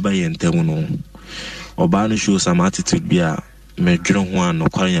to Quabe by Entemuno. Obano show some attitude be medwene ho an no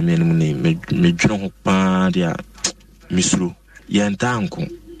kware nyame anim ne medwene ho pa dia misuru yentanko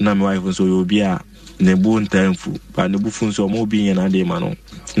na me wife so obi a ne bu ntamfu ba ne bu fu so mo bi yen na de ma no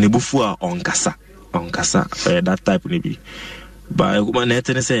ne bu fu a onkasa that type ne bi ba e kuma na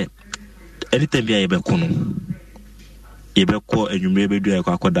etene say anytime bia yebeko no yebeko enwumre bedu e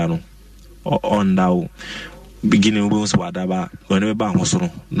kwa akoda no on daw beginning we was wadaba when we ba ho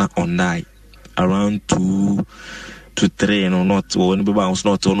na on die around 2 to 3 no not when we ba ho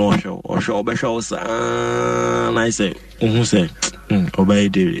not no show sa na say who say obey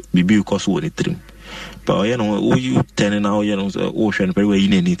the bibi cause one trim but you know who you 10 now you know ocean very way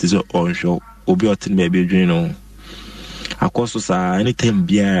in it is on show obi otin be be dwin no akoso sa anytime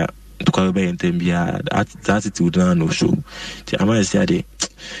bia to call be anytime bia attitude na no show ti ama say ade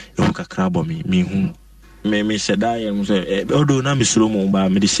you ka crab me hu me sheda ya mo say odo na me suro mo ba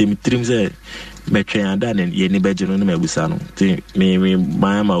me de shemi trim say be twen ada ne ye ni beje no na mabusa no ti me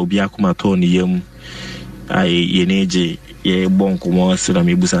ma obi akoma to ne yam ai ye neje ye bonko mo sira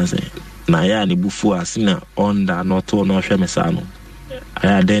me busa say na ya ne bufu asina onda no to no hwe me sa no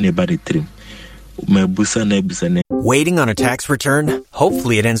aya de ne ba de trim me busa ne. Waiting on a tax return?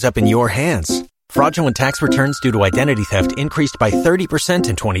 Hopefully it ends up in your hands. Fraudulent tax returns due to identity theft increased by 30%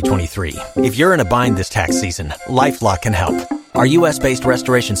 in 2023. If you're in a bind this tax season, LifeLock can help. Our U.S.-based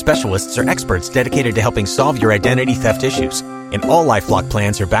restoration specialists are experts dedicated to helping solve your identity theft issues. And all LifeLock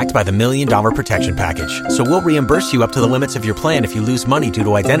plans are backed by the $1 Million Protection Package. So we'll reimburse you up to the limits of your plan if you lose money due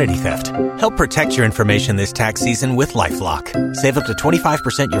to identity theft. Help protect your information this tax season with LifeLock. Save up to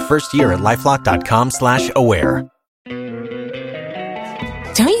 25% your first year at LifeLock.com/aware.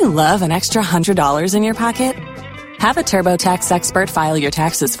 Don't you love an extra $100 in your pocket? Have a TurboTax expert file your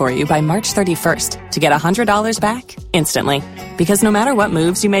taxes for you by March 31st to get $100 back instantly. Because no matter what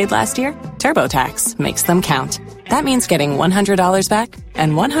moves you made last year, TurboTax makes them count. That means getting $100 back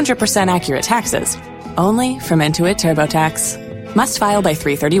and 100% accurate taxes only from Intuit TurboTax. Must file by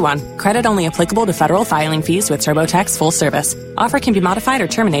 3/31. Credit only applicable to federal filing fees with TurboTax full service. Offer can be modified or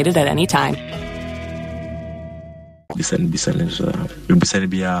terminated at any time. Bisani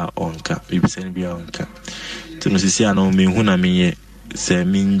bia onka tino sisi ano me hu na me se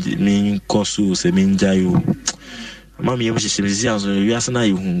min kosu se min jayu ma me yemshi sisi anso wi asana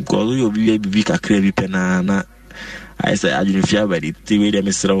yi hu ko yo bi kakra bi pena na I say ajun fia ba di ti we dem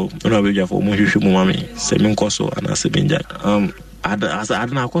srawo no be jafo mo hwehwe mo ma me se min kosu ana se bin jayu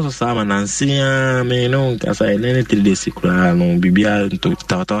adana koso sama nansia me no kasa nene 3 days kura no bibia to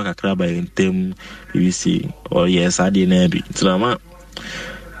tawa kakra ba entem bibisi o yes ade na bi trama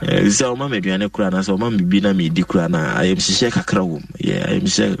so ma me duane kura na so ma bibi na me di kura na ayem hihye kakra wo I am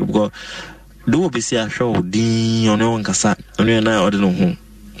sure because do be see a show din ono nkasa ono na ode no ho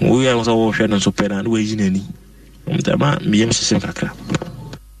wo ya so wo hwe no so pena no we yinani mtama me yem hihye kakra.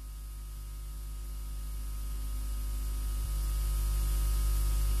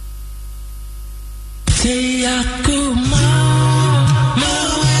 Say Akuma,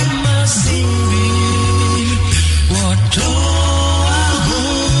 Mawe Masimbi, Odo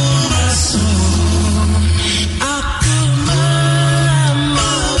Ahomaso. Akuma,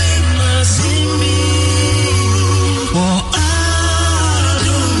 Mawe Masimbi, Odo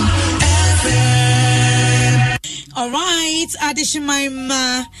FM. All right,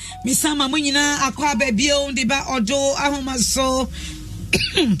 Adishimaima, Misama Munina, Aqua Babio, Deba Odo Ahomaso.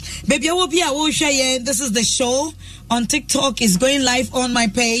 Baby, I will be at Woshaye. This is the show on TikTok. Is going live on my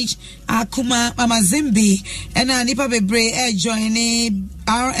page. Akuma Mama Zimbi and Nipa Bebre joining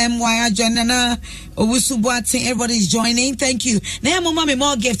RMY joining Owusubuati. Everybody's joining. Thank you. Now, Mama,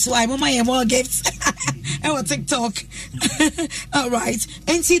 more gifts. Why, Mama, more gifts? Our TikTok. All right.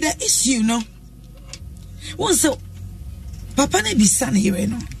 And see the issue, no. One so, Papa ne bisan here,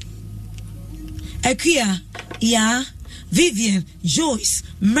 no. Akia, yeah. Vivian, Joyce,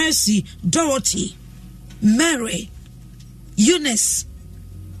 Mercy, Dorothy, Mary, Eunice,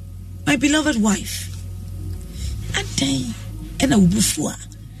 my beloved wife. Adai, and a wufua.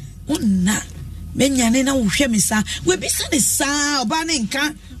 Una, Menyane na uhemisa. We bisa sa obane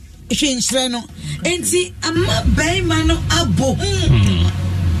nka hwenhre no. Enti ama bai mano abo.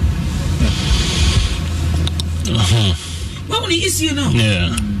 What only is you know?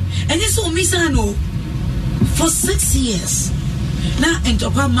 Yeah. And this will miss no. For 6 years. Now, in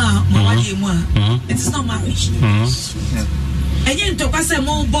Topama, it is not marriage. And then Topa say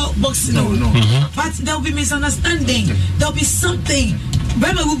more boxing. No. But there will be misunderstanding. There will be something.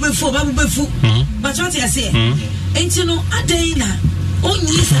 But what I say, and you know, Adena,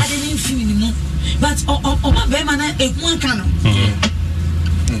 only is I didn't feel anymore. But my Bemana, a one canon.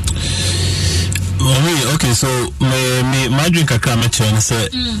 Okay, so my drink kakra me try say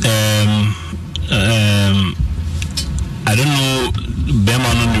I don't know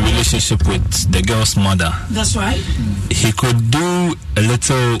Beman on the relationship with the girl's mother. That's right. He could do a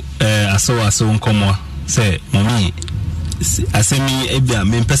little aso nkomo say mommy I say me ebia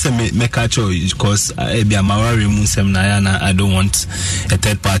me person me catch because ebia mawari mu sem na ya na I don't want a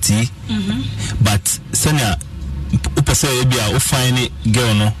third party. But senya upese ebia o find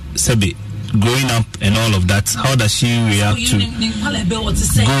girl no sebe growing up and all of that, how does she react to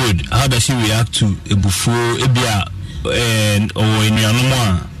good? How does she react to ebufu ebia and or in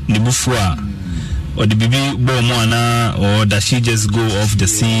yanoma nebufua or the baby bomana, or does she just go off the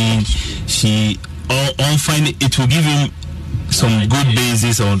scene? She on find it will give him some good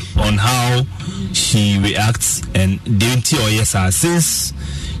basis on how she reacts and dainty or yes since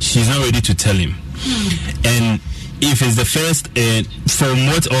she's not ready to tell him. And if it's the first from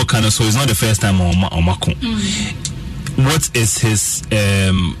what all kind of, so it's not the first time on Mako. What is his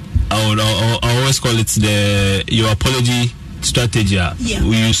I always call it your apology strategy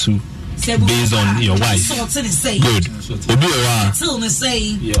we used to based on your wife. Good.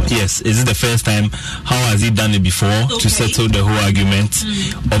 Yes. Is it the first time? How has he done it before to settle the whole argument?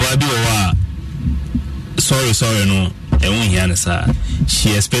 Sorry, no.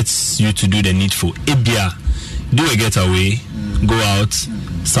 She expects you to do the needful. Ebia, do a getaway, go out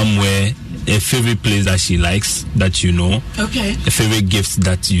somewhere, a favorite place that she likes, that you know. Okay. A favorite gift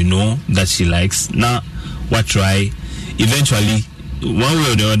that you know that she likes. Now, what try? Eventually, one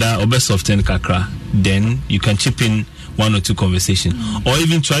way or the other, or best soften kakra, then you can chip in one or two conversations, or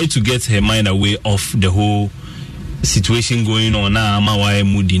even try to get her mind away of the whole situation going on now.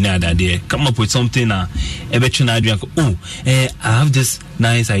 Come up with something. I have this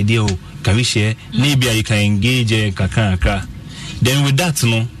nice idea. Can we share? Maybe I can engage kakra. Then with that,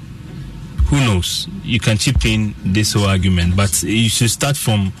 who knows? You can chip in this whole argument, but you should start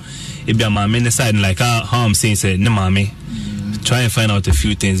from the side, like how I'm saying, say no mami. Try and find out a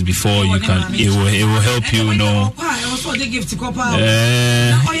few things before you can. It will help you know.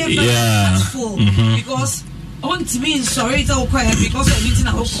 Because to me sorry because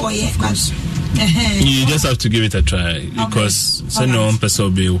you just have to give it a try because no one person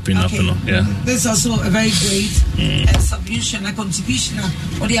will be open up. This is also a very great submission, a contribution.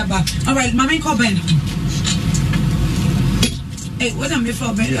 All right, Mami Coben. Hey, what am I for?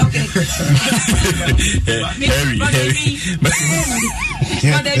 Okay.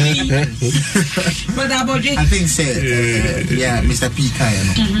 I think, Mr. P.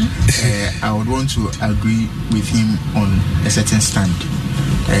 I would want to agree with him on a certain stand.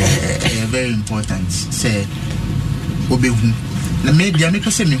 Very important. Say, Obehu. Maybe I make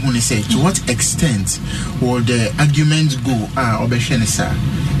a say to what extent will the argument go?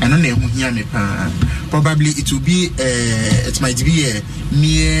 And on probably it will be it might be a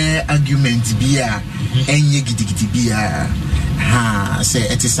mere argument any say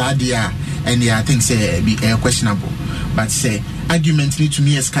it is idea and I think say be questionable, but say argument need to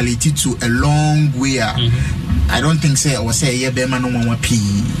be escalated to a long way. I don't think say or say yeah be man no p.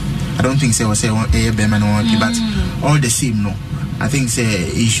 I don't think say or say yeah be man no p, but all the same no. I think say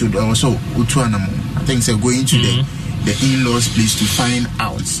he should also I think say going to the in-laws place to find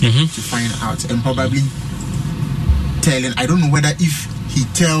out and probably telling. I don't know whether if he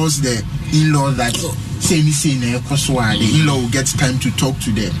tells the in-law that the in-law will get time to talk to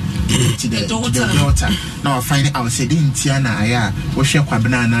the daughter. Now I find out say didn't Tiana we share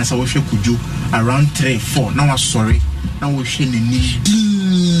kwabana so we share kuju around 3-4. Now I'm sorry. Now we share the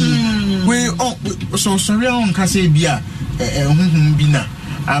we so sorry on kase bia bina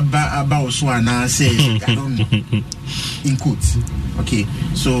about so and say I don't know in quotes. Okay,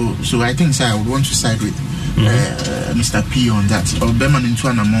 so I think I would want to side with Mr. P on that, or Beman into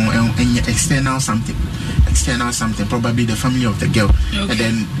an amount and external something, probably the family of the girl, and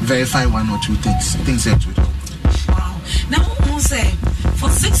then verify one or two things. I think so too. Wow. Now we'll say for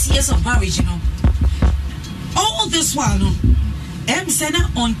 6 years of marriage, all this while Sena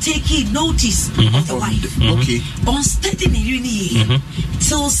on taking notice of the wife. Okay. On studying uni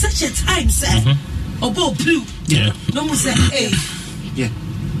till such a time, sir. Obo blue. Yeah. No more say, hey. Yeah.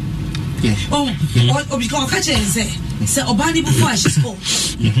 Or because catch it say Obani before she spoke.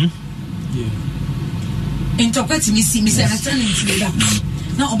 Interpreting me see me say understanding to that.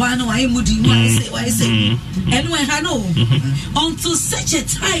 Now Obano why moody why say anyway I know until such a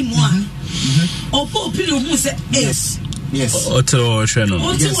time one Obo blue who say yes. Yes. Oto Shano.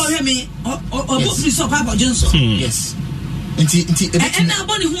 Oto me or please so Papa Johnson. Yes. And now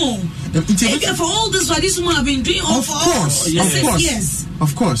body home. For all this, what this one have been doing all for course, yes.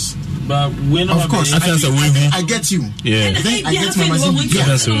 Of course. But when of course, I get you. Yeah. I get my machine.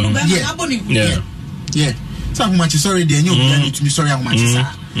 Yeah. So how much is sorry there? You need to be sorry how much is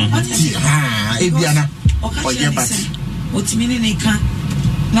that? Ebiana. Oh yeah, but what's meaning they can't?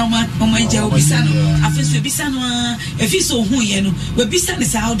 Now my job is I feel Bisano. If you so who you know, but Bisan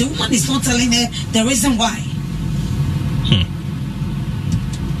is how the woman is not telling her the reason why.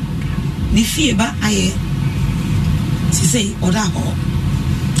 The fear, but I say, Odo Ahomaso.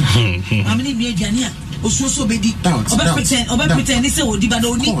 How many be Jania? So be pretend it's a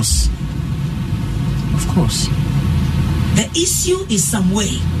Odibadoni. Of course. The issue is some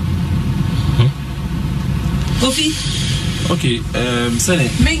way. Coffee? Okay, say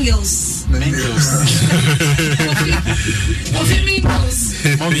Mingles. Coffee Mingles.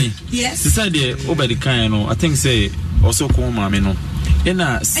 Mommy. Yes. This idea over the kind, I think say also call mommy no.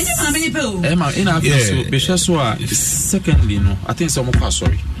 Ina secondly no, I think some more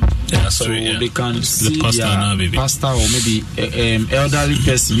sorry. Yeah, so they can see the pastor or maybe elderly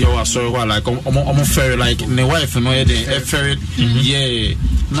person you are sorry like ferry like my wife no ferry yeah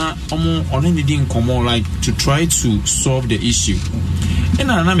na only didn't come on like to try to solve the issue.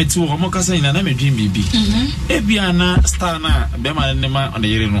 Ina na me tu kasa ina na me dream bibi ebia na star na be ma nema on the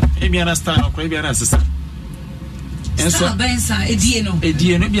yere no ebia na star no kra ebia na sesa Star Bensa, Edieno,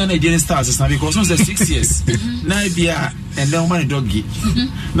 Ediano stars because no 6 years. Now be and then one doggy.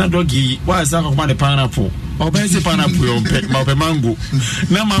 Na doggy, why is that of the pineapple? Or by the pineapple on my mango.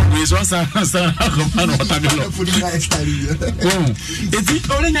 No mango is what's a it's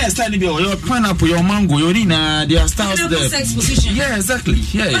only nice time to be your pineapple, your mango, your dinner, their stars there. Yeah, exactly.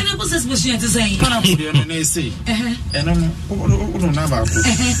 Yeah, pineapple sex position to say pineapple, they say. And I'm never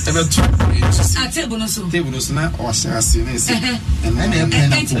table now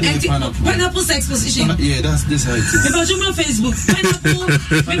or pineapple sex position. Yeah, that's this how it is. Because you on Facebook, pineapple,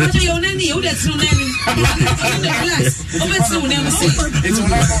 because you're nanny, oh, that's no nanny. It's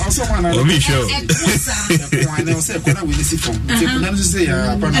also one of me sure. I never say, when I will see from pineapple.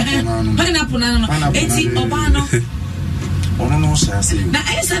 Oh no, sir. Now,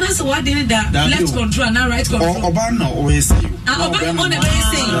 I said that's what did that left control and right control. Obano always say you. Obano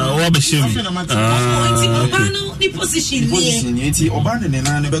the position. Obano and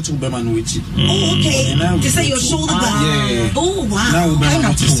I never took Beman with you. Okay. To say your shoulder. Yeah. Oh wow. Now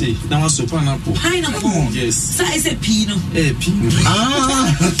Beman to say. Now so pineapple. Yes. So I said Pino. Pino.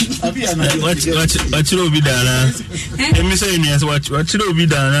 What you be done? Let me say yes. What you be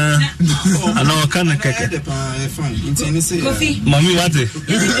done? I know can fine. Mommy, what?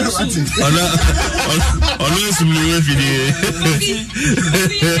 Always me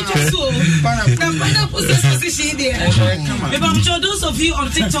if I'm sure those of you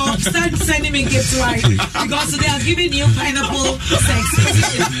on TikTok start sending me gifts right because they are giving you pineapple sex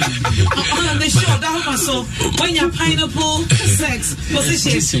position on the show. That Ahomaso when you're pineapple sex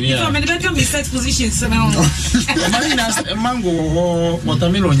position. If I'm in the back of sex position, so now mango or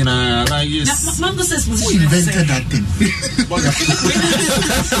watermelon, like yes, mango sex position. Who invented that thing?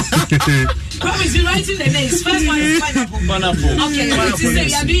 Promise you writing the names. First one is pineapple. Okay, what is it?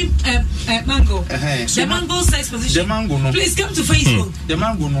 We are doing mango. The mango sex position. The mango no. Please come to Facebook. The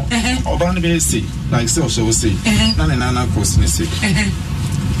mango no. Oban be say like so say. Nana cross me say.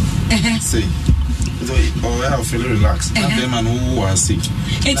 Say. So I feel relaxed. Now the man who was sick.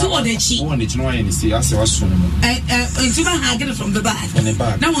 It's all the cheap. One it's no any say as was soon. It's even hanging from the back. From the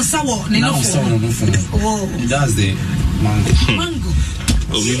back. Now sour. Now sour no phone. Oh. That's the mango.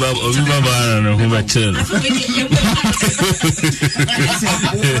 Obi Baba chill.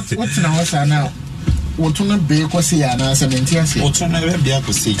 What's now? What to be quasi and answer maintenance? What to never be able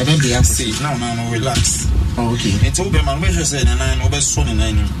to see. I don't be able to see. No, relax. Okay. It's all the man measure said, and I'm over soon and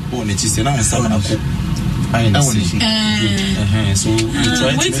I know it is now. I know. So you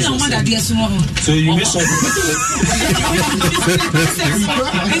try to so you miss out.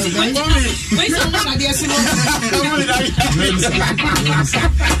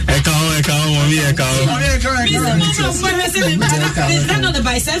 Is that not the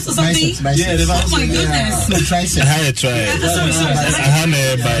biceps or something? Yeah, the biceps. Oh my goodness. I had a try. I had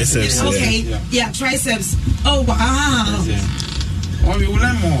a biceps. Okay. Yeah, triceps. Oh wow. But for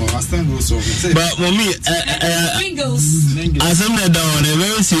me, as I'm down a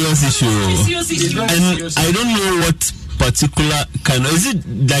very serious issue, and I don't know what particular kind of, is it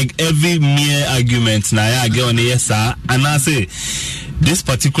like every mere argument now I get on the yes sir, and I say this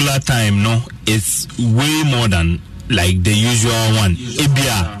particular time no, it's way more than like the usual one.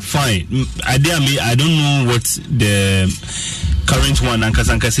 Ebia, fine. I don't know what the current one and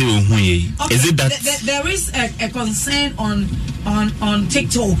Kasankase is it that there is a concern on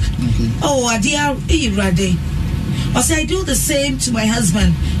TikTok? Oh, Adia Irade. I do the same to my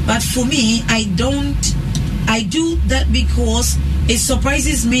husband, but for me, I do that because it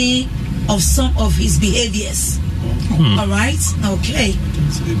surprises me of some of his behaviors. All right, okay.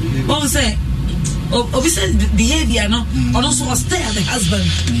 What was that? Obviously, behavior, no, and also stare at the husband.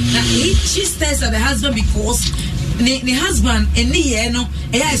 Now, she stares at the husband because the husband and no,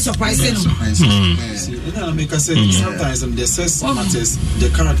 is surprising. Because sometimes the sex matters, the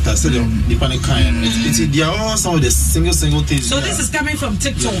character, the panic kind. They are all some of the single things. So this is coming from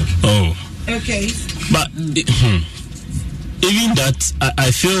TikTok. Oh, okay. But even that,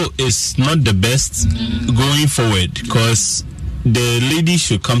 I feel is not the best going forward, because the lady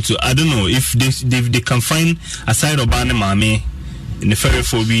should come to, I don't know if they can find aside of Bane Mame in the fairy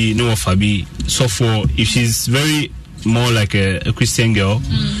phobia, no Fabi, so for if she's very more like a Christian girl,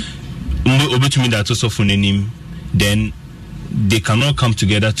 that also for name, then they cannot come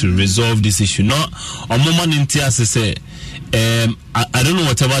together to resolve this issue. Not a moment in tears to say, I don't know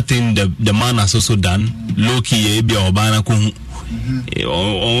whatever thing the man has also done. Loki, Ebia Obana Kuhu.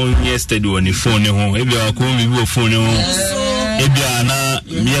 Yesterday on the phone, Ebia Kuhu, phone. Ebiana,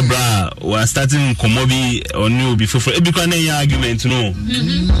 me bra, we're starting Komobi or new before Ebikane argument, no.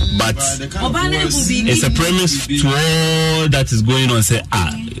 But it's a premise to all that is going on. Say,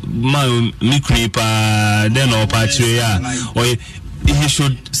 me creeper, then or patria, or he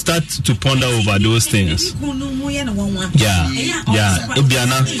should start to ponder over those things. Yeah.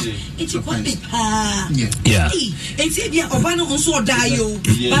 Ebiana. Yeah.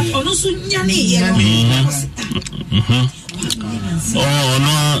 Oh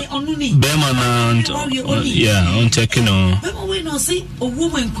no, Bemana, yeah, on checking on. We not say a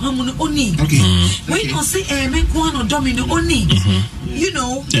woman come on only. We not say a man come on domino only. You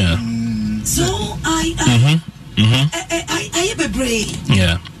know. Yeah. So I have a brain.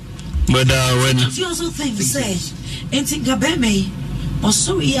 Yeah. But when you also think say, and think Gabeme or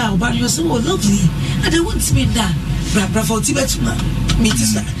so yeah, but you're so lovely. I don't want to be that. Bra for Tibet me to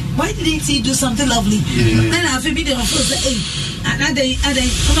start. Why didn't he do something lovely? Then I have been there for say, and I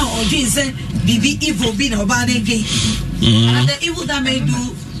come on, or Jesus said, be evil, be no bad again. And the evil that may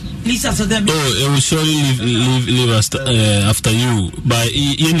do, least after them. Oh, it will surely leave us after you. But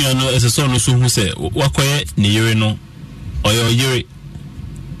you know, as a son who say, what quiet, near no, or your year.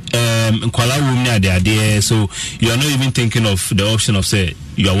 So you are not even thinking of the option of say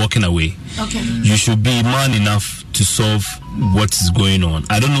you are walking away. Okay. You should be man enough to solve what is going on.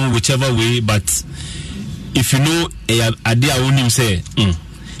 I don't know whichever way, but if you know I won't him say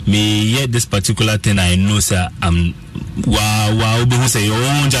me yet this particular thing I know sir I'm wow who say your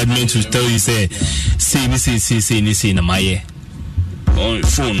own judgment to tell you say see na my on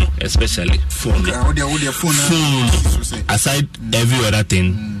phone, especially phone. Aside every other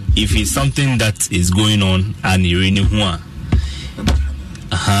thing, if it's something that is going on and you really want,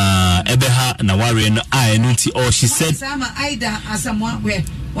 ebeha na worry no I nunti or she said either as someone where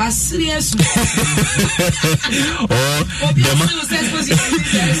was serious. The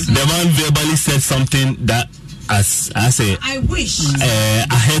man verbally said something that as I say, I wish I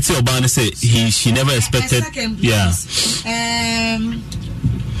heard your band say she never expected. Yeah.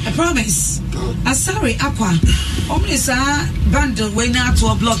 I promise. Sorry, Aqua. Only sa bundle when out to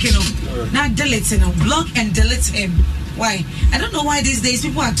a block, you know. Not delete him, block and delete him. Why? I don't know why these days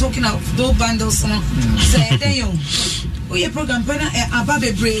people are talking of those bundles. Say, damn. We program about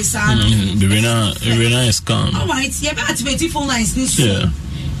the brace. Irina is calm. All right, yeah, but activate phone lines this soon.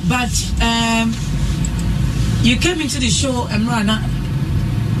 But you came into the show and Rana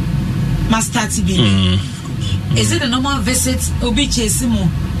Master TV. Is it a normal visit? Obi Chesimo.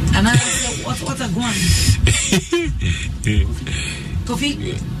 And I said, what a going?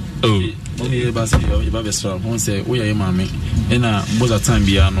 Coffee? Oh. Only basi your best friend. One say, "Oh yeah, mommy." And most of the time,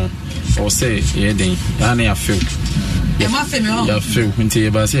 biano or say, "Yeah, then I feel." Yeah, feel. When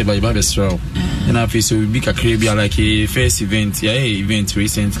you basi, but your best friend. And I feel so big a cribia like a first event. Yeah, event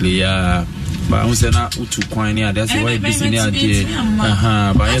recently. Yeah. But I say na utu kwani. That's why this in idea.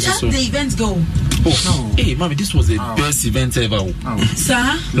 But yes, so the events go. Oh, hey, mommy, this was the best event ever.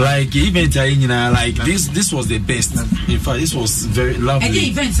 Sir? Like, event, like, this was the best. In fact, this was very lovely. Any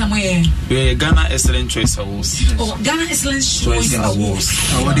event somewhere? Ghana Excellent Choice Awards. Oh, Ghana Excellent Choice Awards.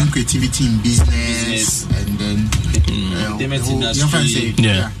 Awarding creativity in business and then industry.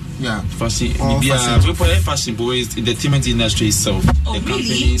 Yeah. Fashion. Fashion boys, the entertainment industry itself. Oh, the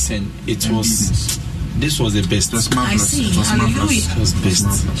companies, and it was this was the best. I see. Hallelujah. It was best.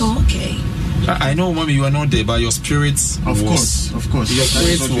 Oh, okay. I know, mommy, you are not there, but your spirits of course. Your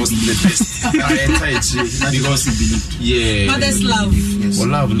spirits was the best. Because we believed. Yeah. But there's love. Yes. Well,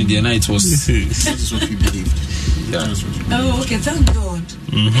 love in the night was. That is what we believed. Yeah. Oh, okay. Thank God.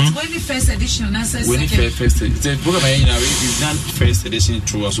 It's when the first edition. When the first edition. The program we've done first edition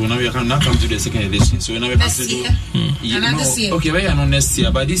through us. So now we can now come to the second edition. So now we have to do this year. Okay, we are not next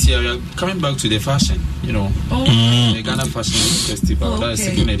year, but this year we are coming back to the fashion. You know, the Ghana Fashion Festival. That's the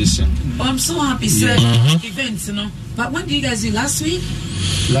second edition. Oh, I'm so happy, sir. Events, you know. But when did you guys do? Last week?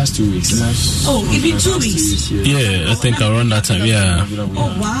 Last 2 weeks. Even 2 weeks. Yeah, I think around that time. Yeah.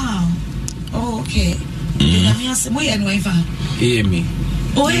 Oh wow. Oh okay. Amy.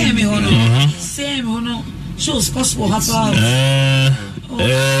 Oh, Amy, same, shows possible. One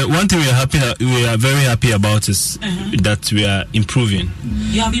thing we are very happy about is that we are improving.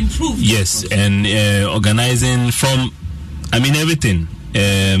 You have improved. Yes, and organizing from, everything,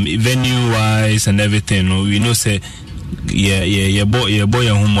 venue wise and everything. We know say, boy,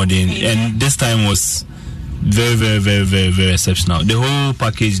 and this time was very, very, very, very, very exceptional. The whole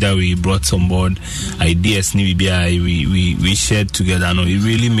package that we brought on board, ideas, we shared together. It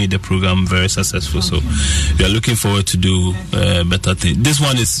really made the program very successful. So we are looking forward to do better things. This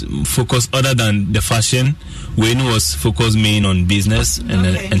one is focused, other than the fashion, Wayne was focused main on business and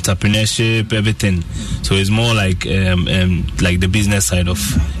entrepreneurship, everything. So it's more like the business side of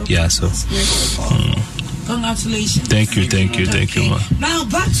So. Congratulations. Thank you, ma. Now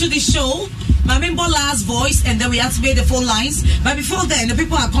back to the show. My member last voice, and then we activate the phone lines. But before then, the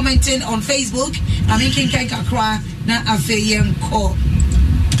people are commenting on Facebook. King Kakra na afeyen ko.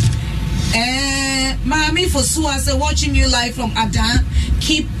 Mami Fosua say watching you live from Adan.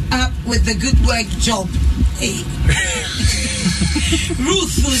 Keep up with the good work job. Hey.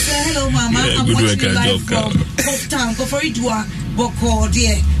 Ruth who say hello, Mama. I'm watching you live from Hope Town. Go for it, Boko,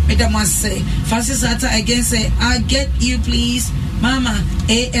 dear. Madam must say. Francis Atta again say, I get you, please, Mama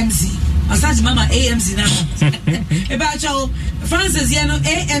AMZ. I said, Mama AMZ now. About your Francis,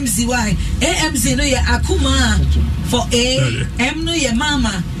 AMZ. Why? AMZ no ya Akuma for A. M no ya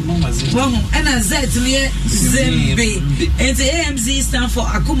Mama. And a Z near Zimbi. And the AMZ stand for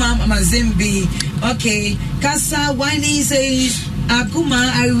Akuma Mama Zimbi. Okay. Kasa Winey says,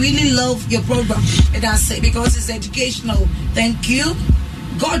 Akuma, I really love your program. And I say because it's educational. Thank you.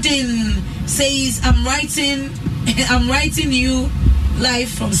 Gordon says, I'm writing you live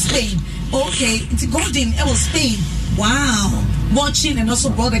from Spain. Okay, it's Gordon, it was Spain. Wow. Watching and also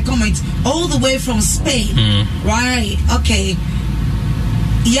brought a comment all the way from Spain. Right, okay.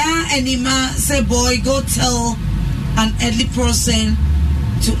 Yeah, Anima say, boy, go tell an elderly person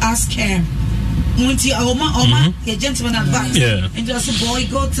to ask her. Oma, your gentleman advice. Yeah. And just a boy,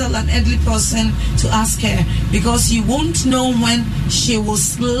 go tell an elderly person to ask her because you won't know when she will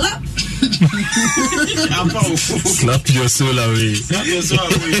slap. Slap your soul away. Slap your soul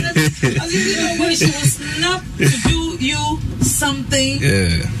away. As you know when she will snap to do you something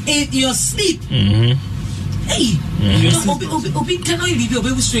in your sleep. Hey, Obi cannot even be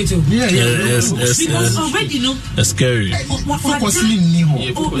Obi straight. Yes. Because already, it's scary.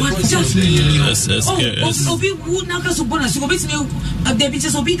 Obi would not go to bonus. You go bet me.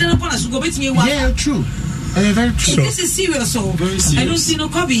 Obi done upon us. You go bet me. Yeah, true. Very true. This is serious. So very serious. I don't see no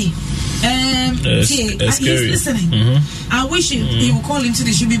Kobe. He's listening. I wish he will call into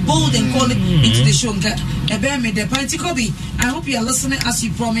the show. Be bold and call into the show. I hope you are listening as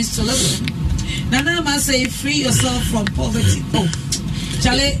you promised to listen. Nana must say, free yourself from poverty. Oh,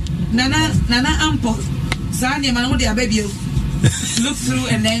 Charlie, Nana Ample. Sanya man, what baby? Look through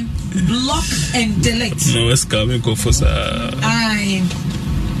and then block and delete. No, it's coming. Go for I'm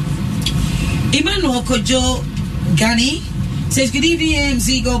Emmanuel Kojo Gani says, good evening,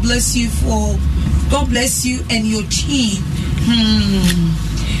 AMZ. God bless you and your team.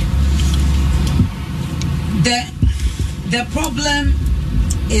 The problem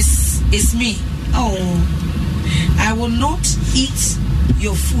is me. Oh, I will not eat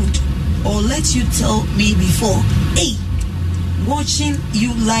your food or let you tell me before. Hey, watching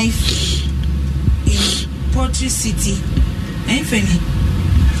you live in Pottery City. Anthony,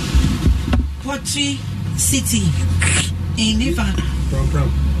 Pottery City in Nivan.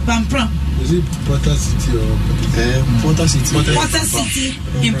 Pram. Is it Potter City or Potter City? Potter City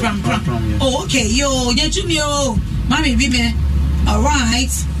in Pram. Oh, okay. Yo, Mommy, Bime. All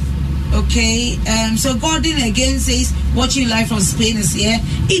right. Okay. So Gordon again says watching live from Spain is here.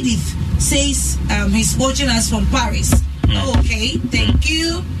 Edith says he's watching us from Paris. Okay, thank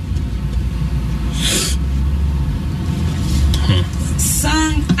you.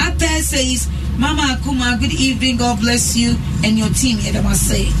 Sang Ate says Mama Akuma, good evening. God bless you and your team. I must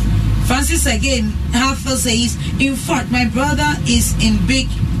say. Francis again, Halfer says, in fact, my brother is in big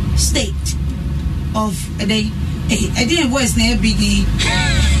state of a day. I didn't voice near Biggie.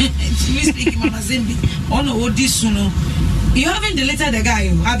 She was speaking Mama Zimbi. Oh no, what this soon? You haven't deleted the guy,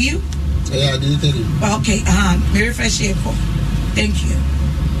 have you? Yeah, I deleted him. Okay, very refresh here. Thank you.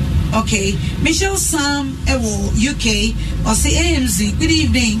 Okay, Michelle Sam Ewo, UK, or say AMZ, good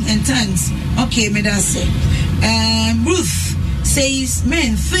evening and thanks. Okay, Medase. Ruth says,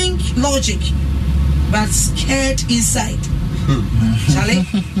 men think logic, but scared inside. Charlie?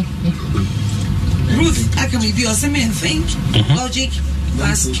 Ruth, I can review. I say, men think logic,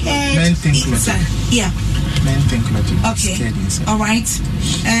 but scared inside. Logic. Yeah. Men think logic, okay. Scared inside. All right.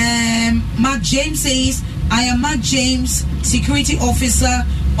 Mark James says, I am Mark James, security officer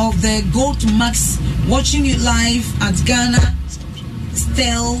of the Gold Max, watching you live at Ghana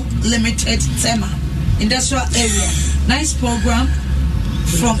Steel Limited Tema Industrial Area. Nice program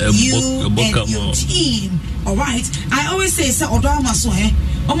from you and your team. All right. I always say, Odo Ahomaso,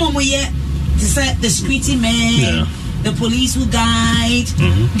 the security man, the police who guide.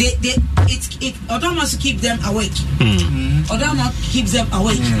 Odo Ahomaso keep them awake. Odo Ahomaso keeps them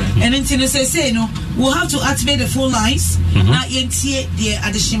awake. And then they say, we'll have to activate the phone lines. Now, the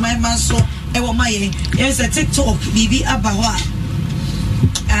additional so there's a TikTok, BB Abawa.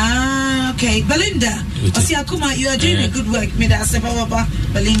 Okay, Belinda. Akuma, you are doing a good work.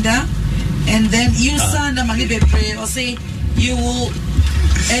 Belinda. And then you son pray or say you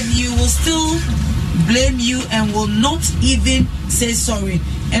will still blame you and will not even say sorry.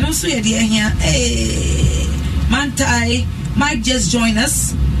 And also here, hey, Mantai might just join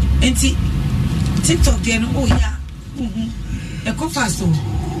us. And TikTok then, oh yeah. A co fast.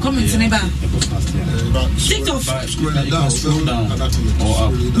 Comments in about TikTok. Scroll down.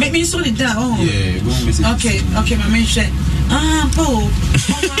 Make me slow it down. Oh. Yeah, okay, my mention. Paul.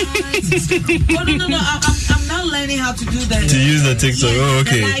 No. I'm now learning how to do that. To use the TikTok.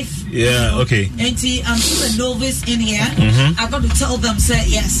 Okay. Yeah, okay. And I'm still a novice in here. I got to tell them, say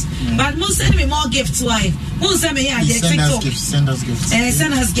yes. But most send me more gifts. Why? Most send me TikTok. Send us gifts.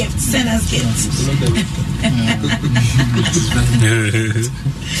 Send us gifts.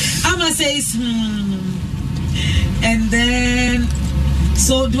 Amma says, and then,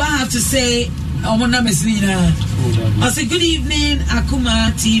 so do I have to say, I say, good evening,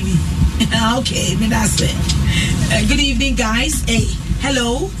 Akuma TV. Okay, that's it. Good evening, guys. Hey,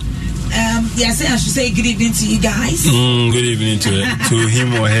 hello. Yes, I should say good evening to you guys. Good evening to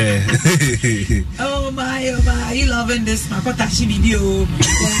him or her. Oh my, you loving this? Makotashi video.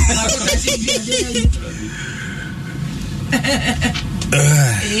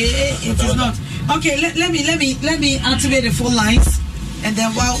 It is not. Okay, let me activate the phone lines, and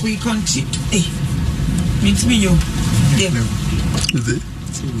then while we continue. Hey, meet me yo. Yeah.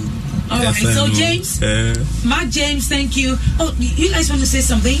 All right. So James, Mark James, thank you. Oh, you guys want to say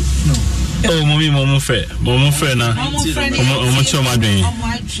something? No. Oh, Momo friend na. Momo choma doing.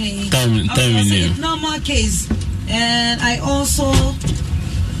 Time in here. Normal case, and I also.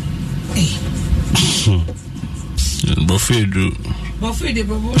 Hey.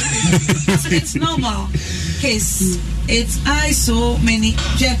 It's normal case. It's I so many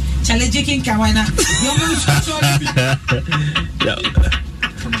challenging kawana.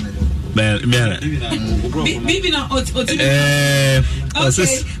 Maybe not. Okay.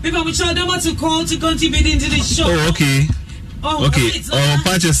 Maybe I'm sure them to call to contribute into the show. Oh, okay. Okay.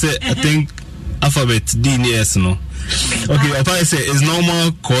 Pacha said, I think alphabet D and S no. Okay. Pacha said it's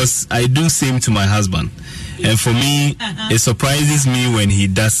normal cause I do same to my husband. And for me, it surprises me when he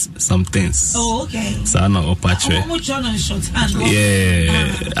does some things. Oh, okay. So I know Opatre.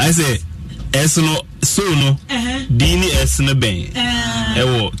 Yeah. I say, Esno, so no, Dini Esno Ben.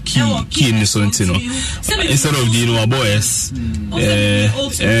 Ewo, key in the sontino. Instead of Dino, boys. And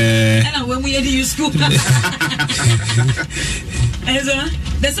when we had to use school.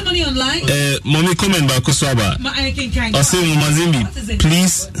 There's somebody online? Mommy, comment back, Koswaba. I say, Mazimbi,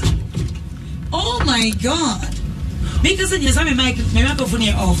 please. Oh my God! Because I have my microphone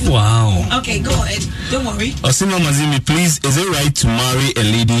here off. Wow. Okay, go ahead. Don't worry. Osima Mazimi, please, is it right to marry a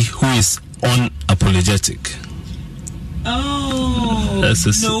lady who is unapologetic? Oh,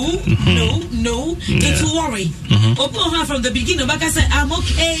 no. It's worry. Open her from the beginning. But I said, I'm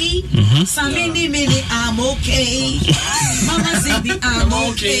okay. Samini, I'm okay. Mama Zibi, I'm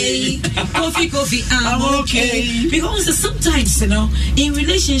okay. Coffee, I'm okay. Because sometimes, in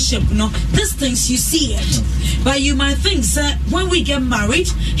relationship, these things you see it. But you might think that when we get married,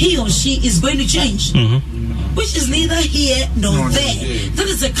 he or she is going to change. which is neither here nor there. That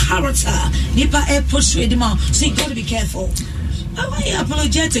is a character. Nipa air portrayed him out. So you got to be careful. How are you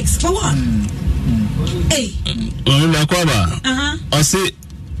apologetics? For what? Hey. I say,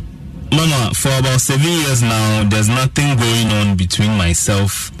 Mama, for about 7 years now, there's nothing going on between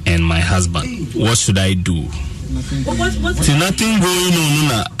myself and my husband. What should I do? See, nothing going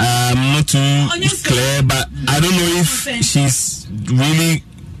on. I'm not too clear, but I don't know if she's really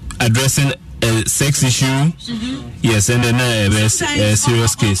addressing a sex issue. Yes, and then a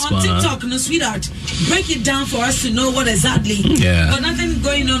serious case. On TikTok, no, sweetheart, break it down for us to know what exactly. Yeah. But nothing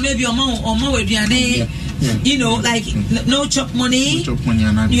going on. Maybe or more with you know, like no chop money.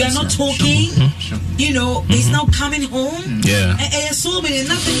 You are not talking. You know, he's not coming home. Yeah. And so many,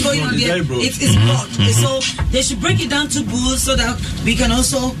 nothing going on there. It's broad. So they should break it down to bulls so that we can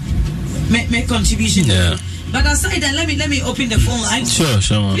also make contribution. Yeah. But aside that, let me open the phone line. Sure.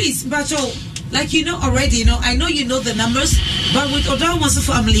 Please, Bacho, like you know already, you know, I know you know the numbers, but with Odo Ahomaso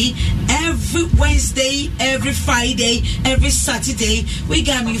family, every Wednesday, every Friday, every Saturday, we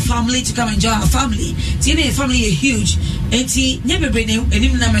got new family to come enjoy our family. Your family is huge. And never bring any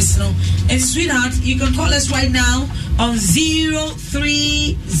numbers, no. And sweetheart, you can call us right now on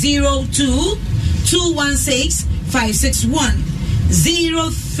 0302 216 561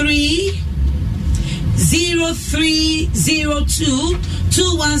 0302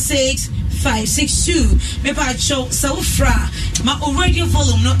 216 562. Maybe I show so fra my radio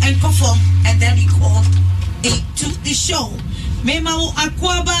volume no and conform, and then we call it to the show. Mema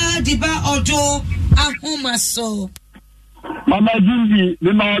akwaba diba Odo Ahomaso. Mama Jimmy,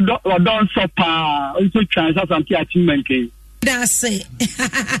 Mema Odo sopa. Also transfer something achievement. That's it.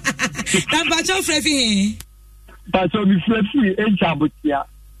 That bacho frefi. Bacho mi frefi enchabutia.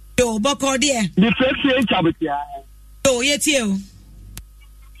 Yo, boko dear. The frefi enchabutia. Yo, yet you.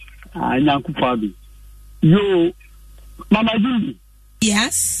 Nyankufabi. Yo, Mama Jimmy.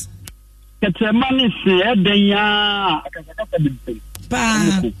 Yes. Kete mani se edenya akakaka bibel.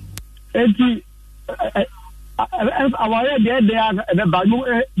 Pa. Enti aware de ba no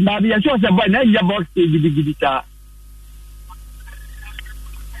na bi e so se boy na ya box gidi ta.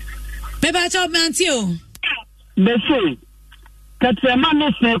 Me ba chop mantio. Be say kete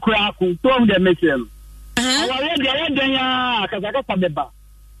mani se kura ku to de metel. Aware de edenya akakaka beba.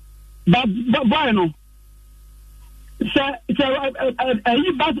 But boy no. So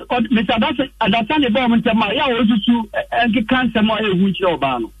you but Mr. That's understand the government ma ya o susu enki cancer mo e hu chi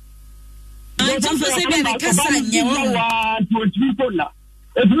oba no. Don't say be na kasa nye wo. To people na.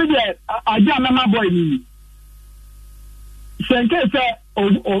 If me dey aja mama boy ni. Senke say o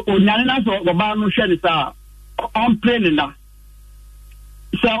nyane na so oba no hwe ni sa on plane na.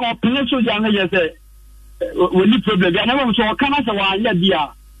 So o plane so ja na je say we need problem. Ya na mo so kana say wa ya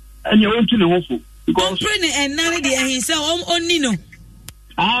dia enye won tu ne ho fo. Because and none the he said on Nino.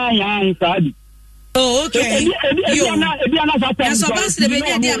 Yeah, inside. Oh, okay. That's so bas the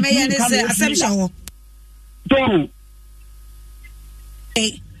baby idea may assumption.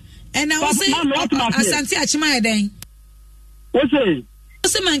 And I was saying Asante Achima then. What's it?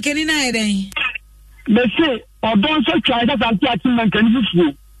 What's a man can deny then? They say or don't so try that Asante Achima can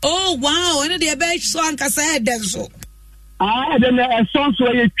you. Oh wow, and the best song I said then so. Then a song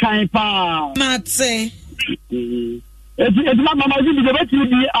so you try pa. Matse. It's not Mama Jimmy the best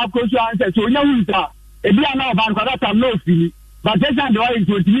be of course answer so you say e be na ba nko that no feel but this and the way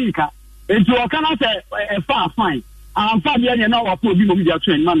into Timika into kana say far fine and far there na wa po bi mo bi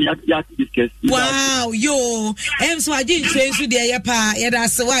train ma me ya discuss. Wow yo em so agin train so there ya pa ya da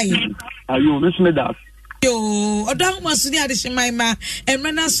se why ayo miss me that yo Odo Ahomaso ni ade shimai ma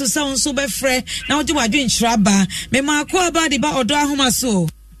emre na so sound so be frɛ na wo de wadwen kyeraba me ma akwa ba de ba Odo Ahomaso.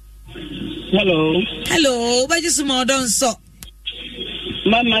 Hello ba jisu mo don so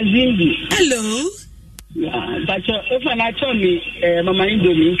Mama Zimbi. Hello. But if I not told me Mama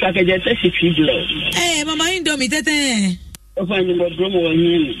Indomie ka ke jete si fiblo. Mama Indomie tete. If I no bromo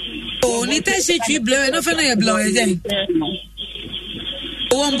woni. Oh ni te si fiblo no fe na ye blow e.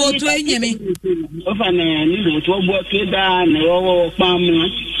 O mbo to enyemi. O fa na ni do to bo to da na wo pam no.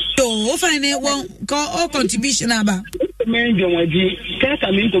 O fa na won ko contribution aba. Men jo waji ka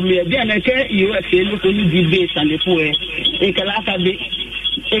ka mi to me dia na ke US no ko ni debate and po e kala ka be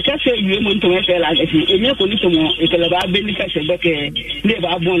e ka se yu mo to me fe la ke e nye ko ni to mo e kala ba be ni ka se be ke le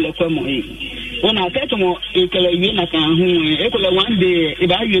ba bon le ko mo e ona ka to mo e kala yu na kan hu e ko le one day e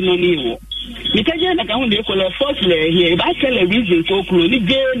ba yu no ni wo ni ka je na kan hu de ko le first le here e ba kala reason ko kuro ni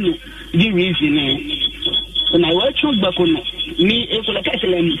genu di reason ona wa chu gba ko no ni e ko le ka se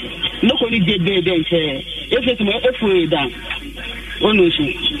le no ko ni de nche e se to mo e fu e dan onu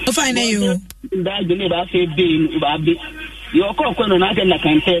shi o fine you that the neighbor say being baby. Your cock on another na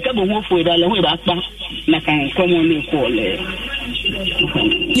can take a move with a way back na can come on the call.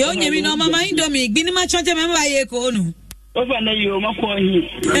 Yo, you know, my mind don't make been much on the member. Okay,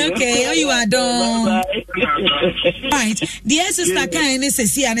 oh, you are done. Right, dear sister, kind of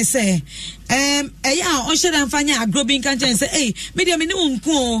say, and say, yeah, on should find a growing country and say, hey, maybe I mean,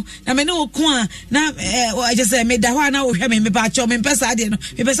 no, I mean, no, now, I just say, made that one out of him, me batch of me, person,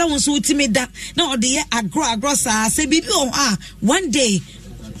 me person was so timid that no, dear, I grow, say, baby, one day.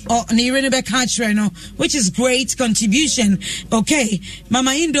 Oh, Nirenebe country, no, which is great contribution. Okay,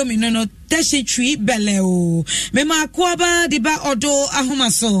 Mama Indomie, no, Teshi tree beleo. Mema Kwaba diba Odo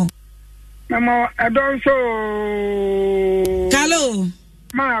Ahomaso. Mama, I don't so. Kalo.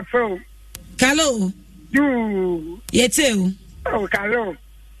 Ma, so. Kalo. You. Yetu. Oh, Kalo.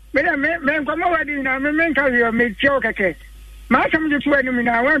 Men come over dinner, men carry your make joke. Ma, some just went to me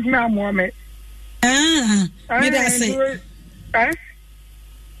now, I want now, Mohammed. Me that say. Eh?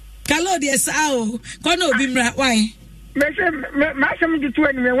 Kalo dear sao, kono bimra why? Me say ma some di to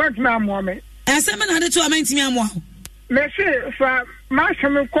any want na mo me. Asem na de to amenti me amwa. Me say for ma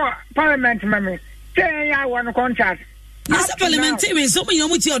some ko parliament me. Say ya one contract. Na sa parliament me so me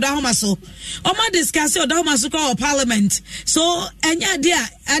yomu ti Odo Ahomaso. O ma discuss Odo Ahomaso ko parliament. So enya dia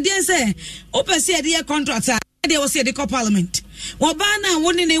ade say o pese ade contract ade wo say de ko parliament. Wo ba na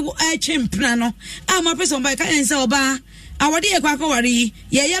woni ne chempna no. A ma pese on ba kan say oba awadi ekwako wari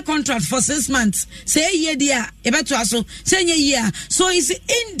ye contract for 6 months say ye dia ebeto aso say year so it's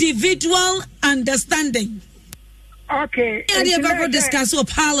individual understanding. Okay, and the ekwako discuss of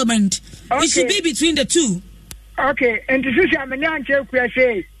parliament. Okay. It should be between the two. Okay, and this is a menanche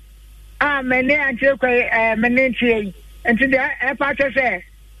say menanche menanche and to the part say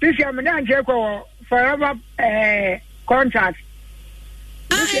this is a menanche forever contract.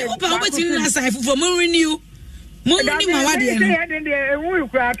 I hope I wait in as I for more renew. Any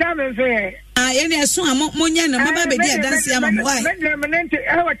so monya na maba be dia dance ya mama why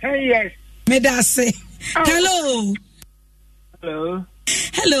me da say hello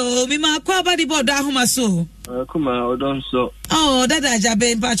me ma kwa ba di Odo Ahomaso kuma odon so dada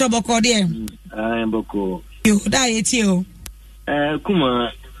jabe pa choboko de boko yo da yeti o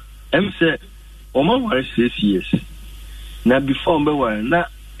kuma say o ma ware 6 years na before mbe ware na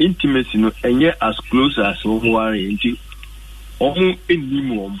intimacy no enye as close as one ware into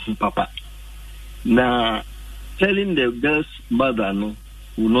ennim papa na telling the girl's mother no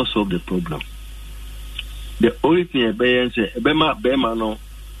will not solve the problem. The only thing about say bema no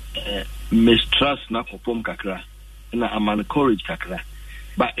mistrust na perform kakra na am encourage kakra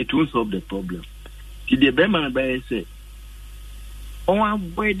but it won't solve the problem. The bema na say on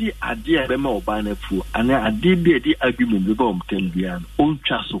body idea bema oba na fu ana ade bi di argument be bom tem bia on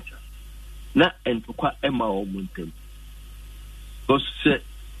twa so na entokwa ema o muntem because say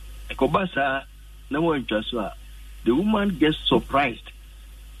ekobasa na won twa so a the woman gets surprised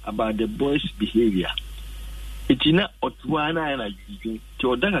about the boy's behavior. Itina otwana na jiju ti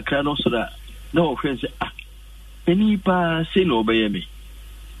odaka kra no so da na o hwen say eni pa say no obeye me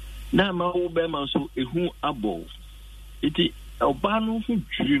na ma wo be man so ehu abo iti obano hu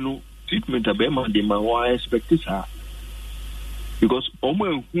jiri no treatment abema de ma wa expect her because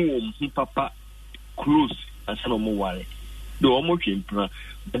omo ehu papa close as no mo ware the omo chimpra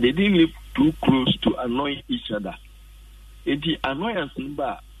but they didn't live too close to annoy each other. Iti annoyance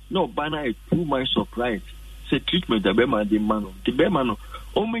number no bana is too much surprise say treatment abema de man the bema no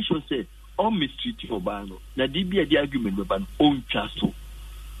o make sure say o mistreat obano na di be the argument beba on chaso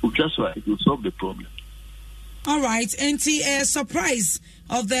it will solve the problem. All right, and the surprise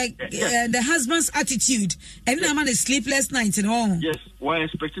of the husband's attitude, and the man is sleepless nights and all. Yes, why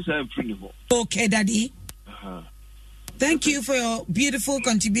expect to free? Okay, Daddy. Thank you for your beautiful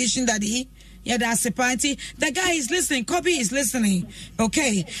contribution, Daddy. Yeah, that's the party. The guy is listening. Kobe is listening.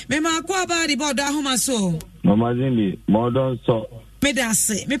 Okay. Mema kwa ba di Odo Ahomaso. Mama Zimbi, modern so. Me da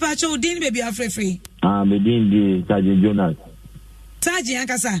say. Me pa cho din baby afrefre. Me din di Sergeant Jonas. Sergeant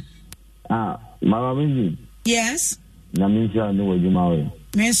Ankasa. Mama Zimbi. Yes. Nyamisha no wajuma we.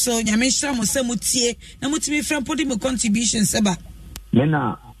 Me so nyamisha mo se mutie na mutimi friend put me contribution seba. Me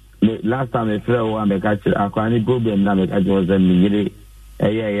na last time me friend wa me catch akwani problem na me catch was me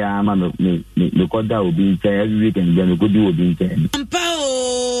yire ama me koda obi nche every weekend me go do obi nche. Ampa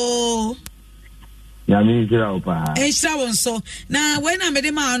o. Nyamisha opa. Extra one so. Na when I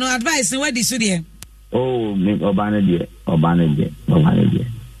made ma no advice where di so there. Oh, me obane die.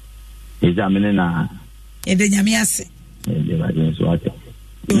 Examine na ede nyame ase ede ba den so ate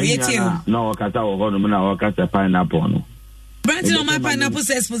no wakata wo hono na wakata pineapple no Brantin on my pineapple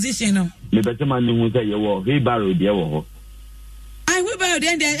exposition. No. Me better man who say you were he borrowed the war. I will borrow the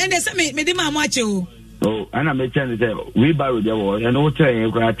end and there's some me demand watch you. Oh, and I'm a chance to say we borrowed the war and no train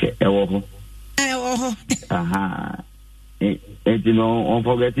you crack a war. Aha. And you know, don't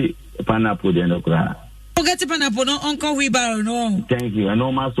forget it, pineapple the end of crack. Forget the pineapple, no Uncle Wheelbarrow, no. Thank you. I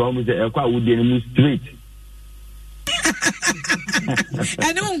know my son was a quite would be straight.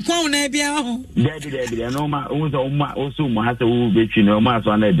 I don't want to be out. Debbie, I know my own also my who bet you know my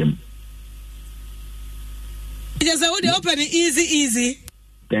son at them. Just I would open it easy.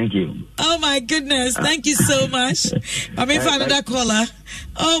 Thank you. Oh my goodness. Thank you so much. I mean, for another caller.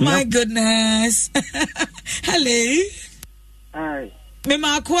 Oh my goodness. Hello. Hi. Me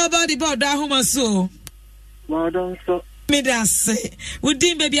ma kwa about the Odo Ahomaso. Modern so. Me da say. Would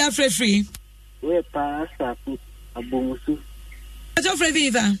baby afre free. We pass apu abumusu. Ajo free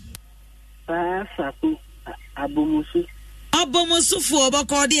viva. Pass apu abumusu. Abumusu for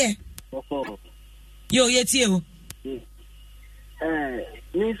bako de. Bako. Yo yeti o.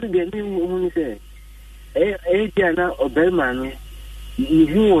 Me so de me mu say. Dia na obelma no.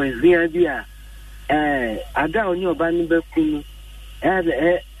 Ihu o ezia dia. Ada onye oba ni bekunu.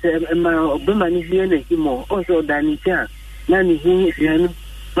 Ma obelma ni vie na himo. O so dani tia. Na ni hu fianu.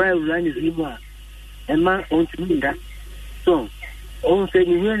 Pra ura ni himo. Emma on tunda. So, on say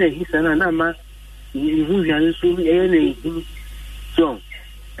ni hu na hisana na ma ni hu fianu so na hu. So,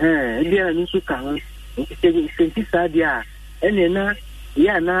 dia ni so ka ho. Senti sadia. Ene na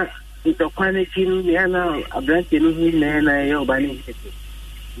ya na itokwane chinu ya na abrante no hu na ya oba ni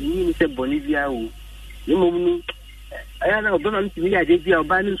ni se Bolivia o. Ni momunu aya na obama mtimi ya jeji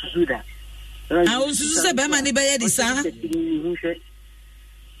oba ni susuda. Ah, on susu se be ma ni be ye di sa.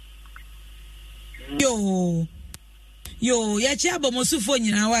 Yo, ya chi abomosufo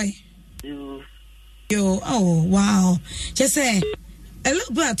nyina wai. Yo, oh wow. Just say a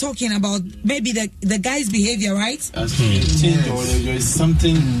little bit talking about maybe the guy's behavior, right? There's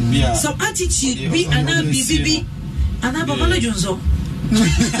something, yeah. Some attitude, be an BBB, and I'm a Junzo.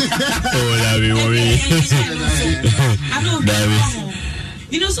 Oh, that be worry. I know.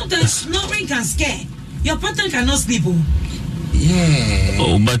 You know, sometimes snoring can scare. Your partner cannot sleep. Yeah.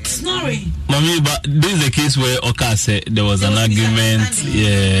 Oh, but snoring. Mommy, but this is the case where Oka said there was an argument.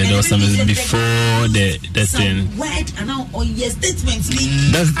 Yeah, there was some before the thing. Word and now on your statement.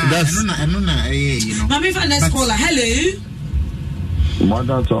 That's. I don't know. You know. Mommy, for next caller. Hello.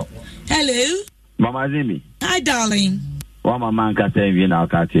 Mother talk. Hello. Mama Zimi. Hi, darling. What my man can say you now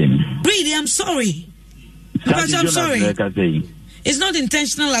can't say me. Really, I'm sorry. But I'm sorry. It's not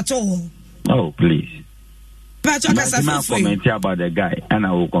intentional at all. Oh, please. But I can't comment about the guy, and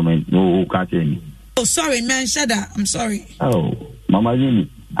I will comment. Who can't say me? Oh, sorry, man. Shut up. I'm sorry. Oh, Mama Jimmy,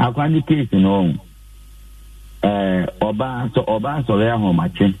 I can't case in home. Oba, so they are home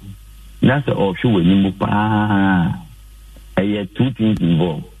matching. That's the offshore when you move. I had two things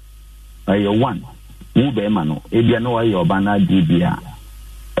involved. One, who be mano, if you know your banner DBA,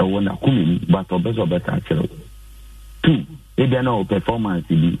 I want to come in, but better actually. Two, if you know performance,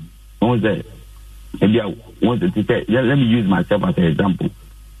 on the maybe I wanted to say, let me use myself as an example.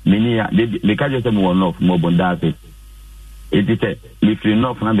 Many they can't just say more enough, more bondage. It is a if you're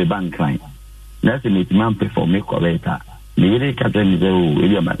not from the bank client. That's a man perform me correct. The really can't tell me,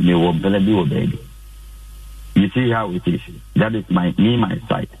 oh, me won't be obeyed. You see how it is. That is my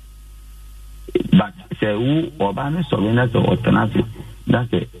side. But say who or banner surrenders or alternative.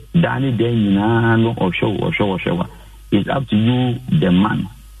 That's it. Danny then no or show. It's up to you, the man.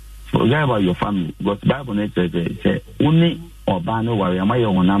 Forget about your family, because Bible says only or banner worry am I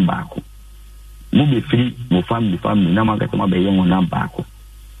your number. Move be free, your family, no matter what be your number.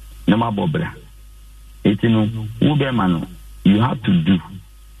 No matter bobra. It's who be man, you have to do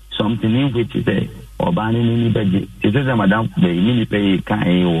something in which is a or banning any budget. It says madam they need pay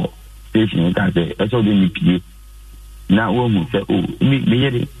kind or station you can say that's all they need. Now woman say oh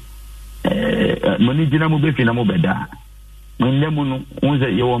me money dina mo be fina mo beda. When them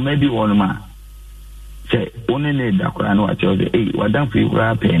say you maybe one man say only need that I know what you say. Hey, what done for you?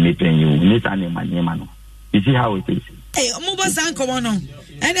 Pay me you. Need animal, man. You see how it is. Hey, mobile sound come on.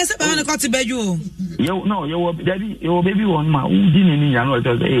 And there's a got to bed you. You daddy, your baby one man who didn't know what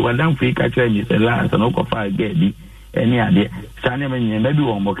you say. Hey, what done for you? Catch me say last and no fire get any idea. Sandy, maybe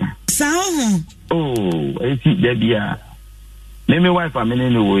one more. Sound. Oh, I see Debbie. Maybe wife a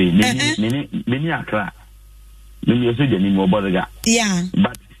minute away. Many a crack. Maybe you say any more bother. Yeah.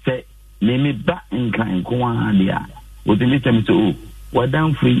 But say, maybe back in kind, go on, dear. What the little to what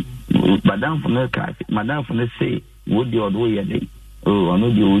down free, madame from the car, madame from the say, would the other way a day. Oh, I know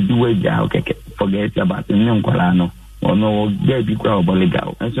you would do it, okay, forget about the name Colano. or no, baby crowd,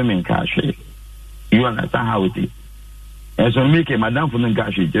 Boligal, and so many cash. You understand how it is. And so make a madam for the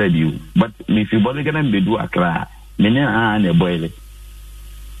cash you. But if you Boligan and be do a cry, Mina and a boil it.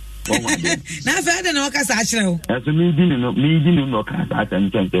 Now, I don't know what I show. As a me didn't know, I can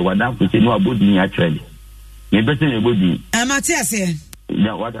say what I'm to say no about me actually. Me better than a body. Matthias here.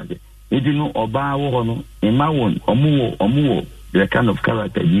 Now, what I say. It is no Oba or in my one, or more, the kind of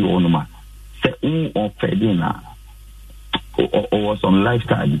character you own, ma. Say, or Fedina, or some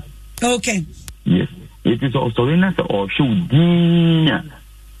lifestyle. Okay. Yes. It is also in us or should you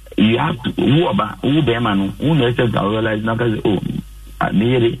have to, who Beman, who knows that I realize not as I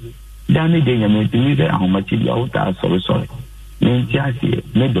nearly. Danny Day, I mean, to me, how much you out are sorry. Mean, just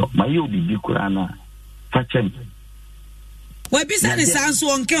middle, my you be Bukurana. Fetch him. Why, besides the sounds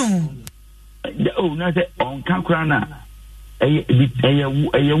one count? Oh, not on Kakrana. A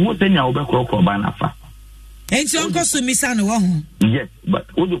woman now back or Banafa. Ain't your uncle to miss one? Yes, but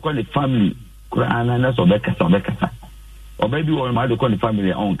what do you call the family? Krana, or Becca, or maybe one might call the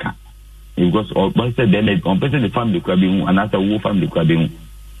family onka. Because or said then on the family crabbing, another wolf family crabbing.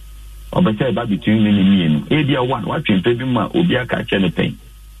 Or better about between me and Adia one, watching Pebima, Obia catch anything.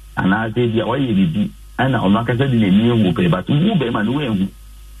 And I said, why you did, and I'm not saying the new whoopee, but who be man,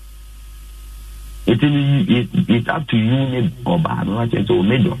 it's up to you, or bad, not so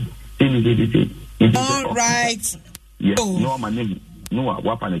middle. All right. Yes, no, my name, no,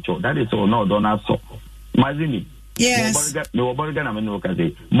 weapon at all. That is all, no, don't have so. Mazini. Yes. No, but I'm no,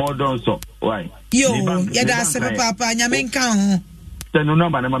 more don't so. Why? Yo, yeah, that's a papa, and your main count. Then no,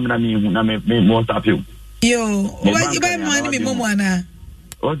 but I'm more stuff you. Yo, what you buy money, Momoana?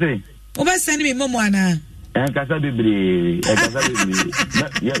 What's it? What sending me, Momoana? Okay,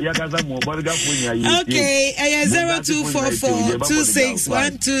 I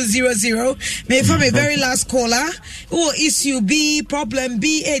 0244-261200. May from a very last caller. Oh, issue B, problem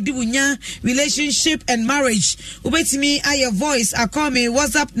B, dunya, relationship and marriage. Ubet me, your voice. I call me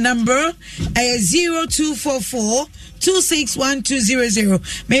WhatsApp number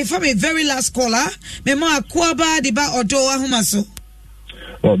 0244-261200. May from a very last caller. May more Kwaba Diba Odo Ahomaso.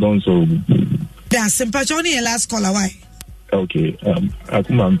 Well done, so. That's Simpachoni and last caller. Why? Okay,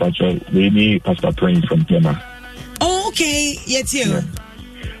 Akuma Mpacho, we need Pastor Prince from Tema. Oh, okay, yes, you. Yeah.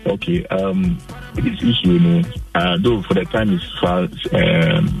 Okay, this issue, though for the time is far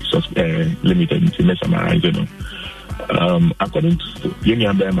limited in Mesama, I don't know. According to Yemi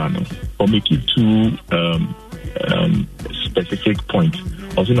Berman, or make it two specific points.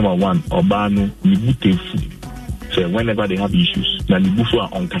 Also, number one, Obano, Nibutefu. So whenever they have issues, Nanibufu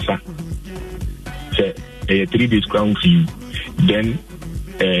are on Kasa. Say 3 days crown for you. Then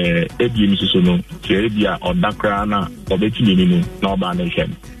so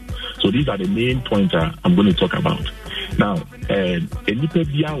these are the main points I'm going to talk about. Now,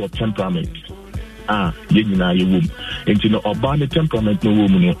 Elipebia or temperament. Urban temperament no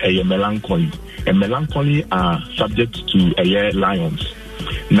woman a melancholy. And melancholy are subject to lions.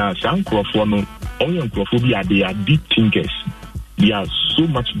 Now, some Crawford, they are deep thinkers. They are so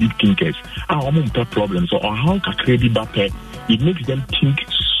much deep thinkers. Problems or how it makes them think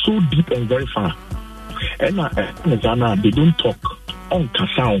so deep and very far. And they don't talk on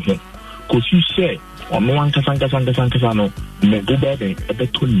Kasa. Because you say, on one Kasa, no go back and a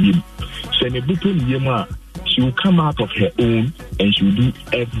beton she will come out of her own and she will do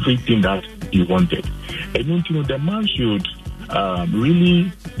everything that you wanted. And the man should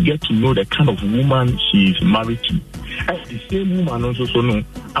really get to know the kind of woman she is married to. And the same woman also so know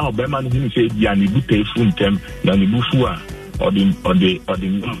our Berman who say Yanibu pay full term Nanibufua or the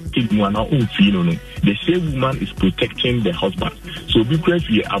one own feel no. The same woman is protecting the husband. So because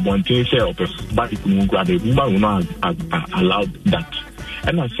we are wanting say or but the woman will not allowed that.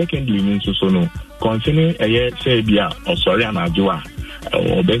 And secondly so no concerning say bia or sorry and ajoa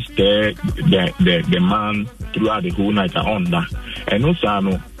or best the man throughout the whole night on that. And also,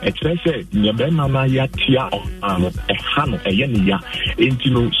 no, say,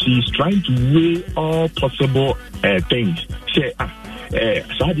 she's trying to weigh all possible things. Say, and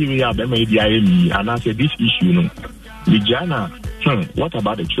I said, this issue, no, Vijana, what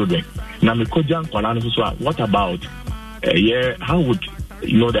about the children? Now, what about, how would,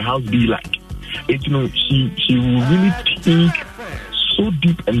 the house be like? She will really think so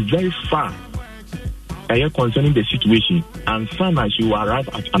deep and very far. Concerning the situation, and soon she will arrive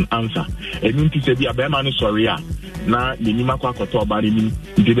at an answer. And when she said, "The Berman is sorry, now the Nimaka Koto Bani,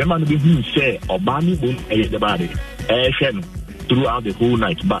 the Berman will say, Obani won't the body throughout the whole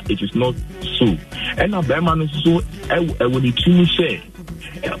night, but it is not so. And a Berman is so, when it truly say,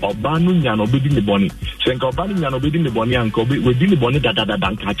 Obanu Yan obeying the bonny, Senko Bani and obeying the Bonnie and Kobe within the bonnet that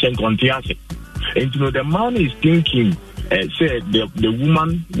Kachen Contiase. And the man is thinking, said the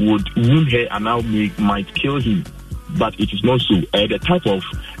woman would wound her and now might kill him. But it is not so. The type of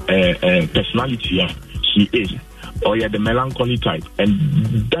personality she is, or the melancholy type, and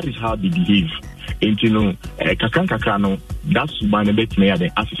that is how they behave. And kakano, that's my bit near the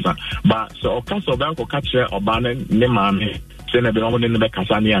assistant. But so Okaso Banko catcher or Banan Nemame, Senator in the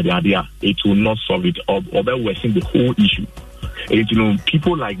Casania, the idea, it will not solve it or worsen the whole issue. And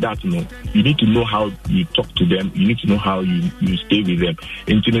people like that, you need to know how you talk to them, you need to know how you stay with them.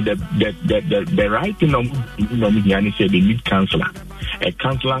 And the right thing he said they need counselor. A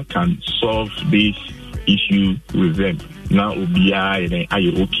counselor can solve this issue with them. Now OBI and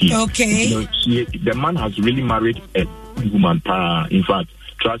okay. Okay. The man has really married a woman. In fact,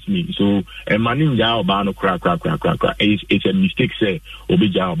 trust me. So a man in Jaobano crack. It's a mistake, say Obi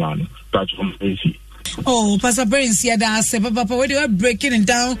Jaobano. That's from AC. Oh, Pastor Brains, yeah, that's Papa. When you are breaking it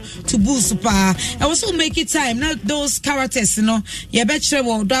down to boost, I also make it time. Now those characters, you bet you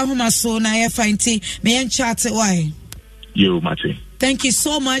Odo Ahomaso na you find me and chat why. You, Mate. Thank you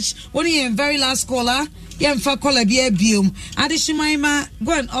so much. One of your very last caller. Yeah, for caller be a biom. Adeshimaima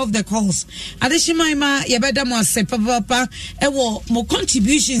going off the calls. Adeshimaima, you better more say Papa. More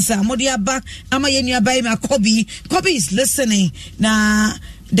contributions. Modiaba, ama yenya by my Kobe. Kobe is listening. Now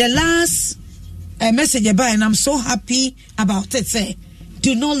the last message about, and I'm so happy about it. Say,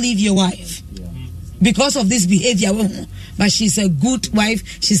 do not leave your wife because of this behavior. But she's a good wife.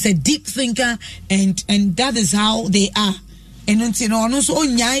 She's a deep thinker, and that is how they are. And also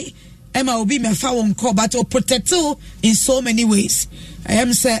Emma will be my phone call, but to protect you in so many ways. I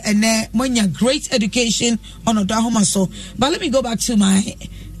am say and when you great education on Odo Ahomaso. But let me go back to my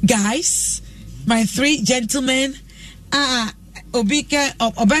guys, my three gentlemen. Obika,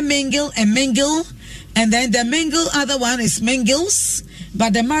 Oba Mingle and Mingle, and then the Mingle other one is Mingles,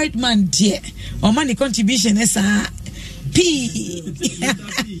 but the married man dear, or money contribution is P.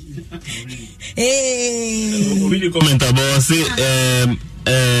 Hey. Really comment about say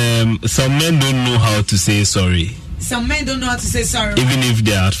some men don't know how to say sorry. Some men don't know how to say sorry. Even if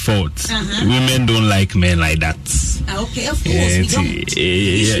they are at fault. Women don't like men like that. Okay, of course. We don't.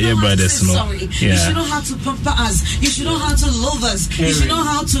 You should know how to say sorry. You should know how to pamper us. You should know how to love us. You should know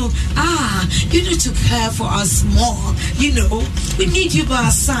how to, you need to care for us more. We need you by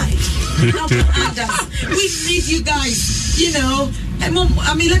our side. Not others. We need you guys, I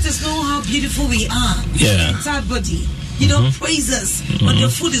mean, let us know how beautiful we are. Yeah. Entire body. Praise us. When the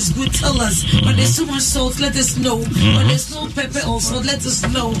food is good, tell us. When there's too much salt, let us know. When there's no pepper also, let us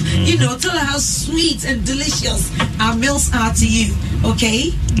know. Tell us how sweet and delicious our meals are to you.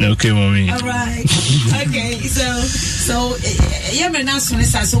 Okay? Okay, mommy. All right. Okay, so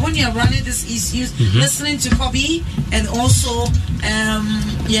when you're running these issues, listening to Kobe and also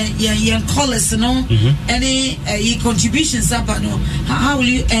callers, any contributions, how will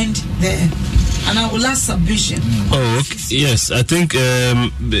you end there? And our last submission. Oh, okay. Yes, I think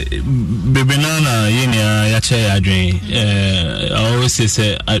Baby Nana Yenya Yache Adrian. I always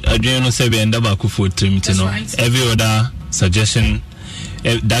say Adrian no say be enda ba ku for trim, every other suggestion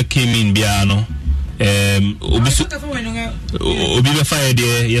that came in biano. Obi be fire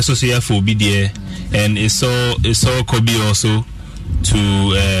there, yes, so say for obi there, and it's so Kobe also to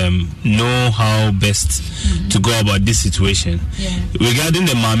know how best to go about this situation. Regarding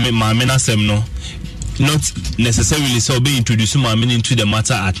the Mamina Semno, not necessarily so be introducing Mamin into the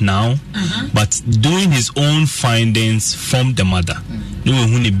matter at now, but doing his own findings from the mother. Doing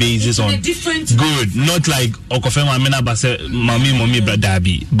who the basis on good, not like Okofe Mamina Base Mommy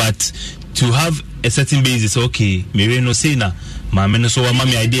Bradabi, but to have a certain basis. Okay, maybe no say na Mamma so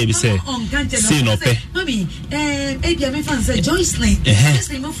mommy idea be say no pe. Mommy, me fan say Joycelyn.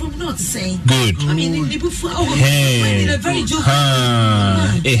 Joycelyn from North say. Good. I mean, very joke.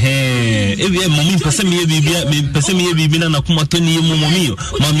 Mommy person me bibi na kuma to ni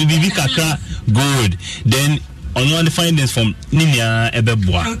mommy bibi kakra good. Then on one the findings from Ninia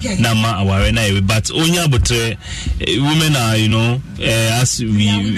Ebeboa Nama Aware na but onya botre women are as we